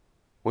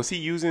 Was he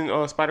using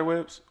spider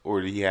webs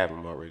or did he have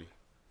them already?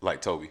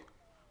 Like Toby.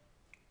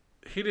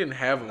 He didn't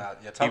have him. Nah,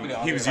 yeah, Toby the He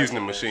only was person using the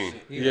that machine.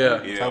 shit.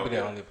 Yeah. Yeah, Toby the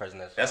yeah. only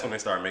person That's when they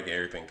started making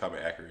everything coming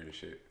accurate and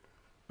shit.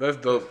 That's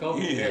dope.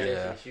 Kobe Yeah.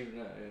 Yeah. shooting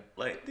out, yeah.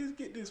 Like, just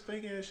get this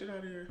fake ass shit out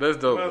of here. That's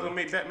dope. Might as well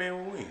make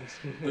Batman with wings.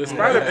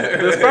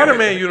 The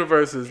Spider-Man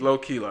universe is low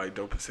key like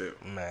dope as hell.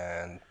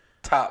 Man,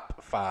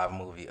 top 5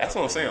 movie. That's of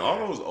what I'm the saying. year.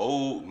 All those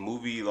old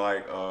movie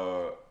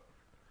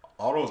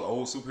all those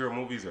old superhero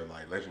movies are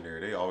like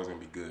legendary. They always gonna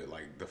be good.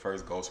 Like the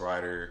first Ghost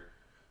Rider.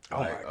 Oh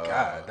like, my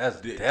God, that's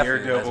definitely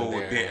Daredevil with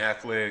legendary. Ben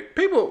Affleck.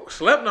 People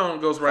slept on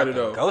Ghost Rider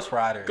though. Ghost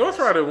Rider. Ghost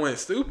Rider went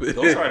stupid.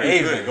 Ghost Rider is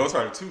Amazing. good. Ghost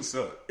Rider 2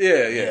 sucked.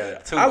 yeah. Yeah,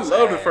 two I was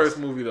love the ass. first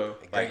movie though.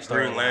 Like Great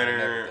Green storyline and Lantern,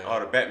 everything. all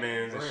the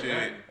Batmans and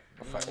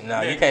shit.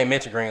 No, you can't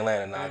mention Green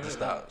Lantern. Nah, just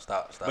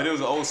stop. But it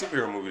was an old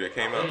superhero movie that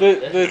came out.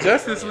 The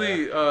Justice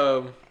League,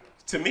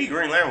 To me,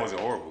 Green Lantern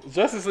wasn't horrible.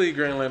 Justice League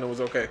Green Lantern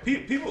was okay.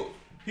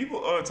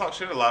 People talk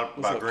shit a lot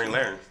about Green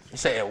Lantern. You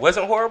say it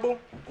wasn't horrible?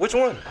 Which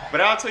one?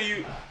 But I'll tell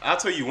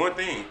you one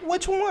thing.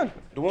 Which one?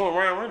 The one with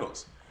Ryan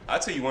Reynolds. I'll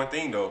tell you one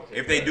thing though.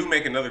 If they do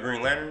make another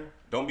Green Lantern,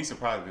 don't be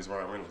surprised if it's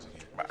Ryan Reynolds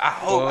again. I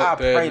hope. Fuck I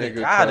pray that to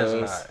nigga, God it's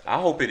cuz. not.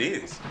 I hope it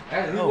is.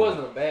 Actually, he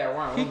wasn't a bad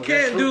Ryan He Reynolds.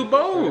 can't That's do true.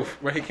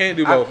 both. Right, he can't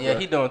do both. Yeah, bro.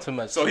 he doing too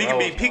much. So he can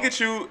be roles,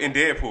 Pikachu and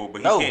Deadpool, but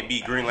he No. can't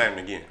be Green Lantern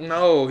again.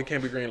 No, he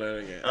can't be Green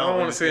Lantern again. I I don't don't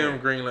want to see him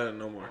understand. Green Lantern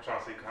no more. I'm trying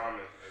to see Common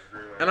as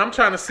Green Lantern. And I'm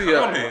trying to see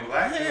Common?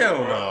 Hell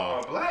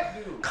no. A black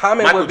dude.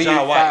 Common Michael would be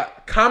Jai White.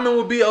 Common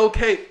would be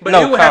okay, but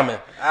no it would Common.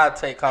 have I'll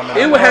take Common.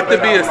 it would have to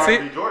be a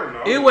Michael B. Jordan,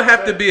 though. it would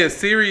have to be a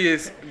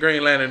serious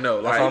Green Lantern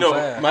though. That's Like, what You I'm know,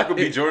 saying. Michael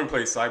B. Jordan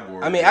plays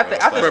Cyborg. I mean, I think-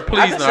 bro,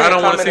 please just no, say I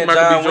don't want to Common see and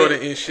Michael John B. Jordan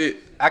Wick. in shit.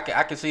 I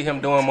can see him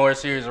doing more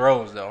serious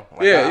roles though.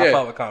 Like, Yeah, I yeah.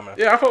 fuck with Common.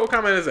 Yeah, I fuck with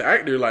Common as an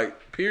actor.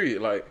 Like,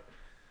 period. Like,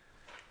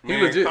 he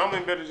Man, legit.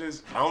 Common better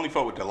just. I only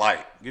fuck with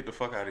Delight. Get the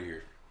fuck out of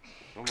here.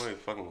 Nobody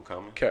fucking with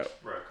Common. Cap.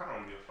 Bro,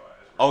 Common get fired.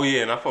 Oh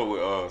yeah, and I fuck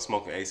with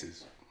Smoking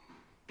Aces.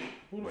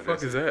 Who the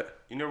fuck is that?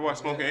 You never watched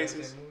Smoking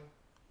Aces?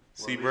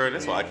 See, bro,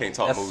 that's why I can't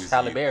talk That's movies.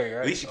 Halle to you. Berry,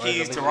 right? Alicia Or is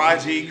Keys, it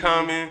Taraji,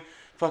 Common,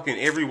 fucking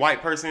every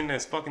white person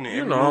that's fucking in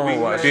every know I don't movie.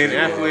 watch Ben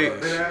shit.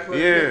 Affleck. Ben Affleck,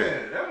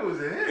 Yeah. that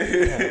was a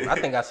hit. I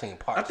think I seen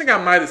parts. I think I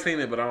might have seen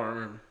it, but I don't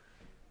remember.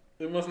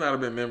 It must not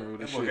have been memorable.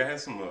 This That boy shit. had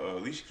some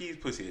Alicia Keys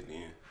pussy at the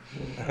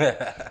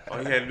end. All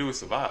he had to do was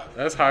survive.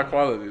 That's high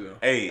quality though.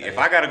 Hey, if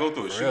I gotta go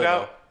through a For real, shootout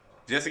though.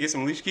 just to get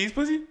some Alicia Keys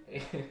pussy,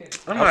 I'm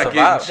I'll not survive. getting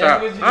shot.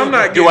 That's what you I'm do.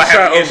 not do getting I have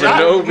shot to get over shot?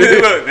 no Look,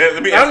 bitch.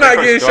 let me ask I'm that not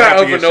first. getting Do I have shot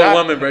to over get no shot?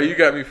 woman, bro. You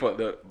got me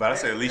fucked up. But I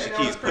said Alicia And that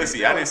Keys was pretty-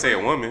 pussy. I didn't say a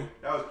woman.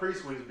 That was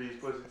pre-Switch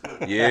Beach pussy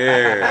too.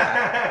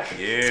 Yeah,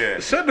 yeah.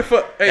 Shut the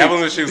fuck. Hey, That was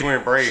when she was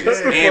wearing braids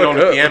Shut the and on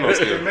fuck the up. piano The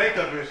still.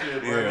 makeup and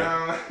shit, but Yeah.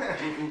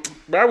 now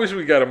bro, I wish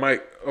we got a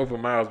mic over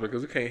Miles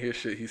because we can't hear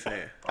shit he's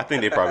saying. I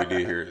think they probably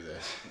did hear his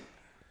ass.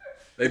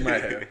 They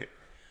might have.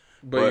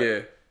 But yeah.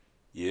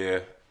 Yeah.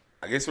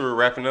 I guess we're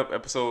wrapping up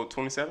episode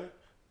 27.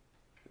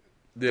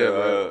 Yeah,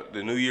 bro.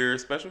 The New Year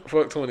special.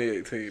 Fuck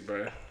 2018,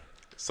 bro.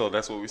 So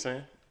that's what we're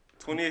saying.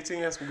 2018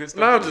 has some good stuff.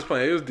 No, I'm just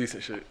playing. It was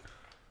decent shit.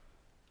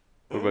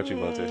 What about you,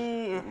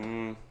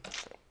 Monte?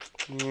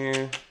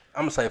 Yeah.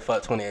 I'm gonna say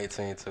fuck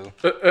 2018 too.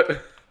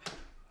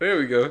 There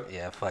we go.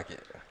 Yeah, fuck it.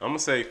 I'm gonna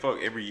say fuck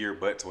every year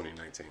but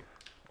 2019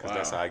 because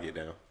that's how I get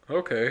down.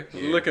 Okay.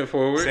 Yeah. Looking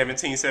forward.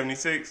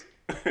 1776.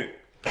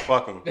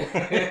 Fuck them.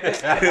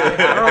 I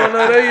don't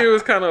know. That year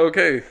was kind of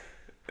okay.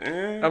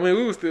 I mean,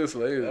 we were still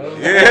slaves. though.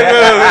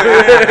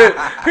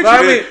 But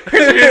I mean,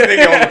 Picture this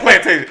nigga on the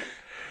plantation.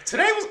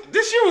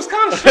 This year was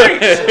kind of strange.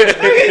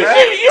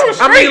 This year was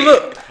I strange. mean,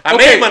 look. I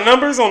Okay. made my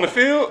numbers on the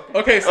field.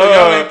 Okay, so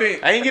y'all ain't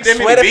think. I ain't get that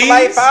many Sweated for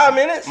like bees. 5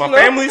 minutes. My you know?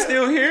 family's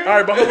still here.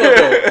 All right, but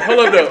hold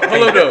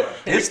up though.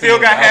 We still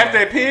got half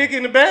that pig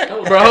in the back. That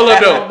was Bro, hold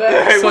up not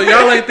bad. though. So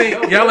y'all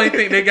ain't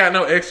think they got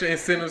no extra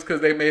incentives because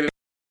they made it.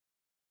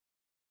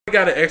 They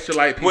got an extra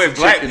light piece What, of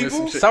black chicken and some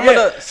people? shit.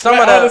 Some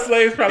of All the the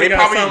slaves probably They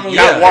got probably some.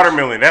 got yeah.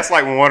 watermelon. That's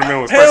like when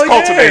watermelon was Hell first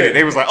cultivated. yeah.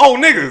 They was like, "Oh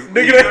niggas,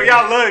 Nigga,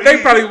 y'all love They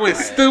these." probably went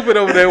stupid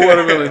over that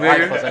watermelon,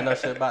 white folks nigga. ain't no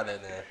shit about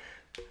that then.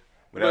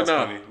 But that was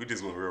no. funny. We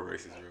just went real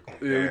racist real quick.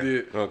 Yeah, we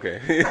did. Okay.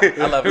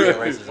 I love being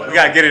racist. We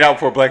gotta get it out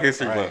for Black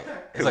History Right. Month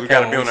It's because like we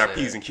gotta be Kevin on our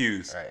Lee P's said. and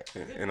Q's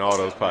Right. in all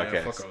those Man,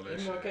 podcasts. fuck all that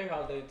shit. MLK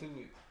holiday 2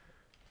 weeks.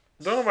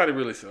 Don't nobody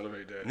really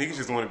celebrate that. Niggas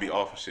just want to be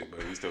off of shit,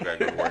 but we still gotta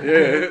go to work.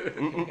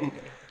 Yeah.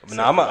 But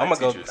no, I'm gonna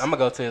go. teachers. I'm gonna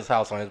go to his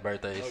house on his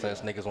birthday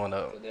since niggas want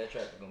to So that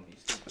traffic gonna be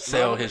stupid.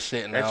 sell his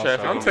shit now. That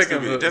traffic. so- I'm gonna be taking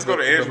stupid. the- just go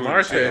to the Andrew and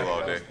March chill Day.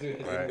 all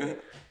day. Right.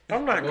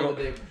 I'm not Go the going.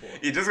 day before.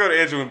 You just go to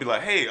Andrew and be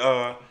like, hey,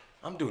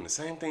 I'm doing the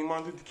same thing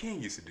Martin Luther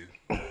King used to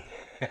do.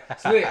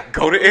 Slick.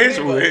 Go to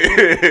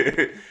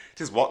Edgewood.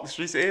 Just walk the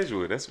streets of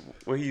Edgewood. That's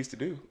what he used to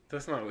do.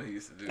 That's not what he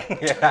used to do.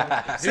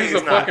 See, He's a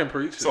it's not. fucking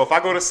preacher. So if I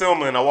go to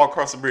Selma and I walk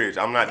across the bridge,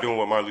 I'm not doing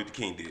what Martin Luther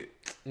King did.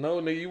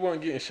 No, nigga, you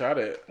weren't getting shot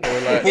at. Or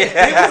like, He wasn't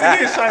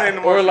getting shot in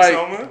the or march like,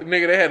 for Selma.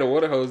 nigga, they had the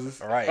water hoses.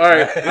 Right. All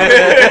right.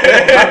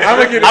 I'm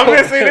gonna get. I'm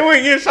just saying they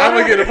weren't getting shot I'm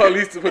gonna at. get the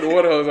police to put the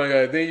water hose on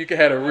you. Then you can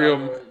have the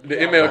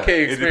MLK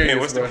It experience. depends.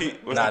 What's the bro. P?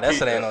 Nah, that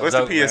shit ain't no What's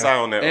joke, the PSI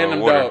on that And them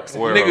water? dogs,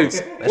 water niggas. hose?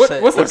 shit- What's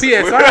the what's-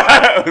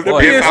 PSI? What's the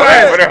Boy, PSI for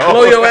PSI that blow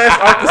hose? your ass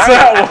off the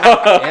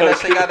sidewalk. And that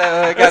shit got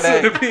that, That's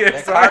that, what the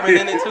that PSI carbon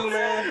is. in it too,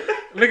 man.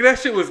 Nigga, that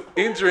shit was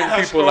injuring How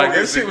people. Like strong that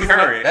is shit the was not.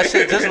 current? That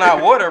shit just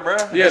not water, bro.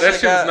 Yeah, that shit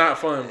was got- not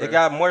fun. Bro. It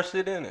got more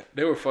shit in it.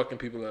 They were fucking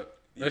people up.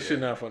 That shit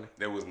not funny.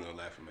 There was no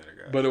laughing matter,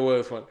 guys. But it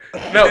was funny.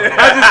 No,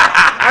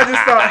 I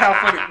just thought how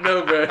funny.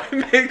 No, bro.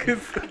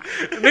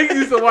 Niggas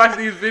used to watch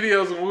these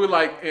videos when we were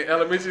like in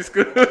elementary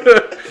school.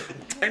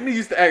 And they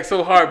used to act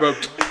so hard, bro.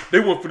 They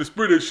want for the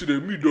spray that shit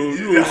at me, dog.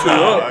 You know what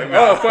I'm saying?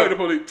 I'll fight the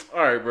police.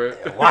 All right, bro.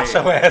 Wash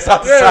your ass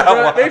out the Yeah, bro.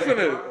 sidewalk. They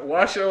finna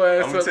wash your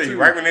ass I'm gonna up tell you, too.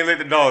 right when they let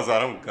the dogs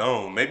out, I'm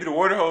gone. Maybe the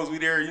water hose we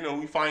there,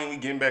 we finally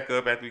getting back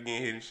up after we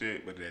getting hit and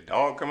shit. But that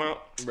dog come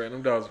out, Bro,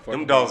 them dogs are fucking.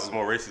 them dogs is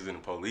more racist than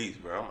the police,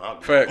 bro. I'm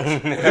out. Facts.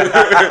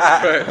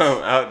 Facts.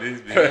 I'm out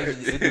this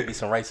bitch. It do be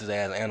some racist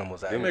ass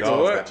animals out Them there. Nigga,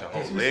 dogs what? got your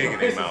whole leg in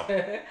their mouth.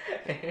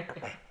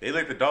 They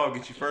let the dog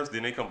get you first,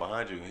 then they come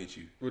behind you and hit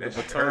you. With That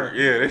the shit baton. hurt.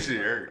 Yeah, that shit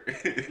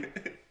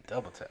hurt.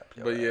 Double tap.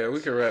 your But yeah, ass. we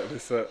can wrap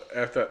this up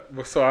after,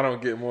 so I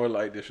don't get more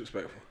like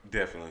disrespectful.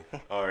 Definitely.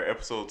 All right,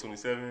 episode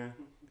 27.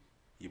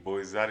 You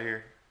boys is out of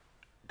here.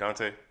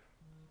 Dante.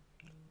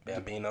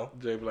 Bambino.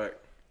 Jay Black.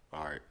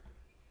 All right,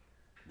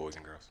 boys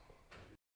and girls.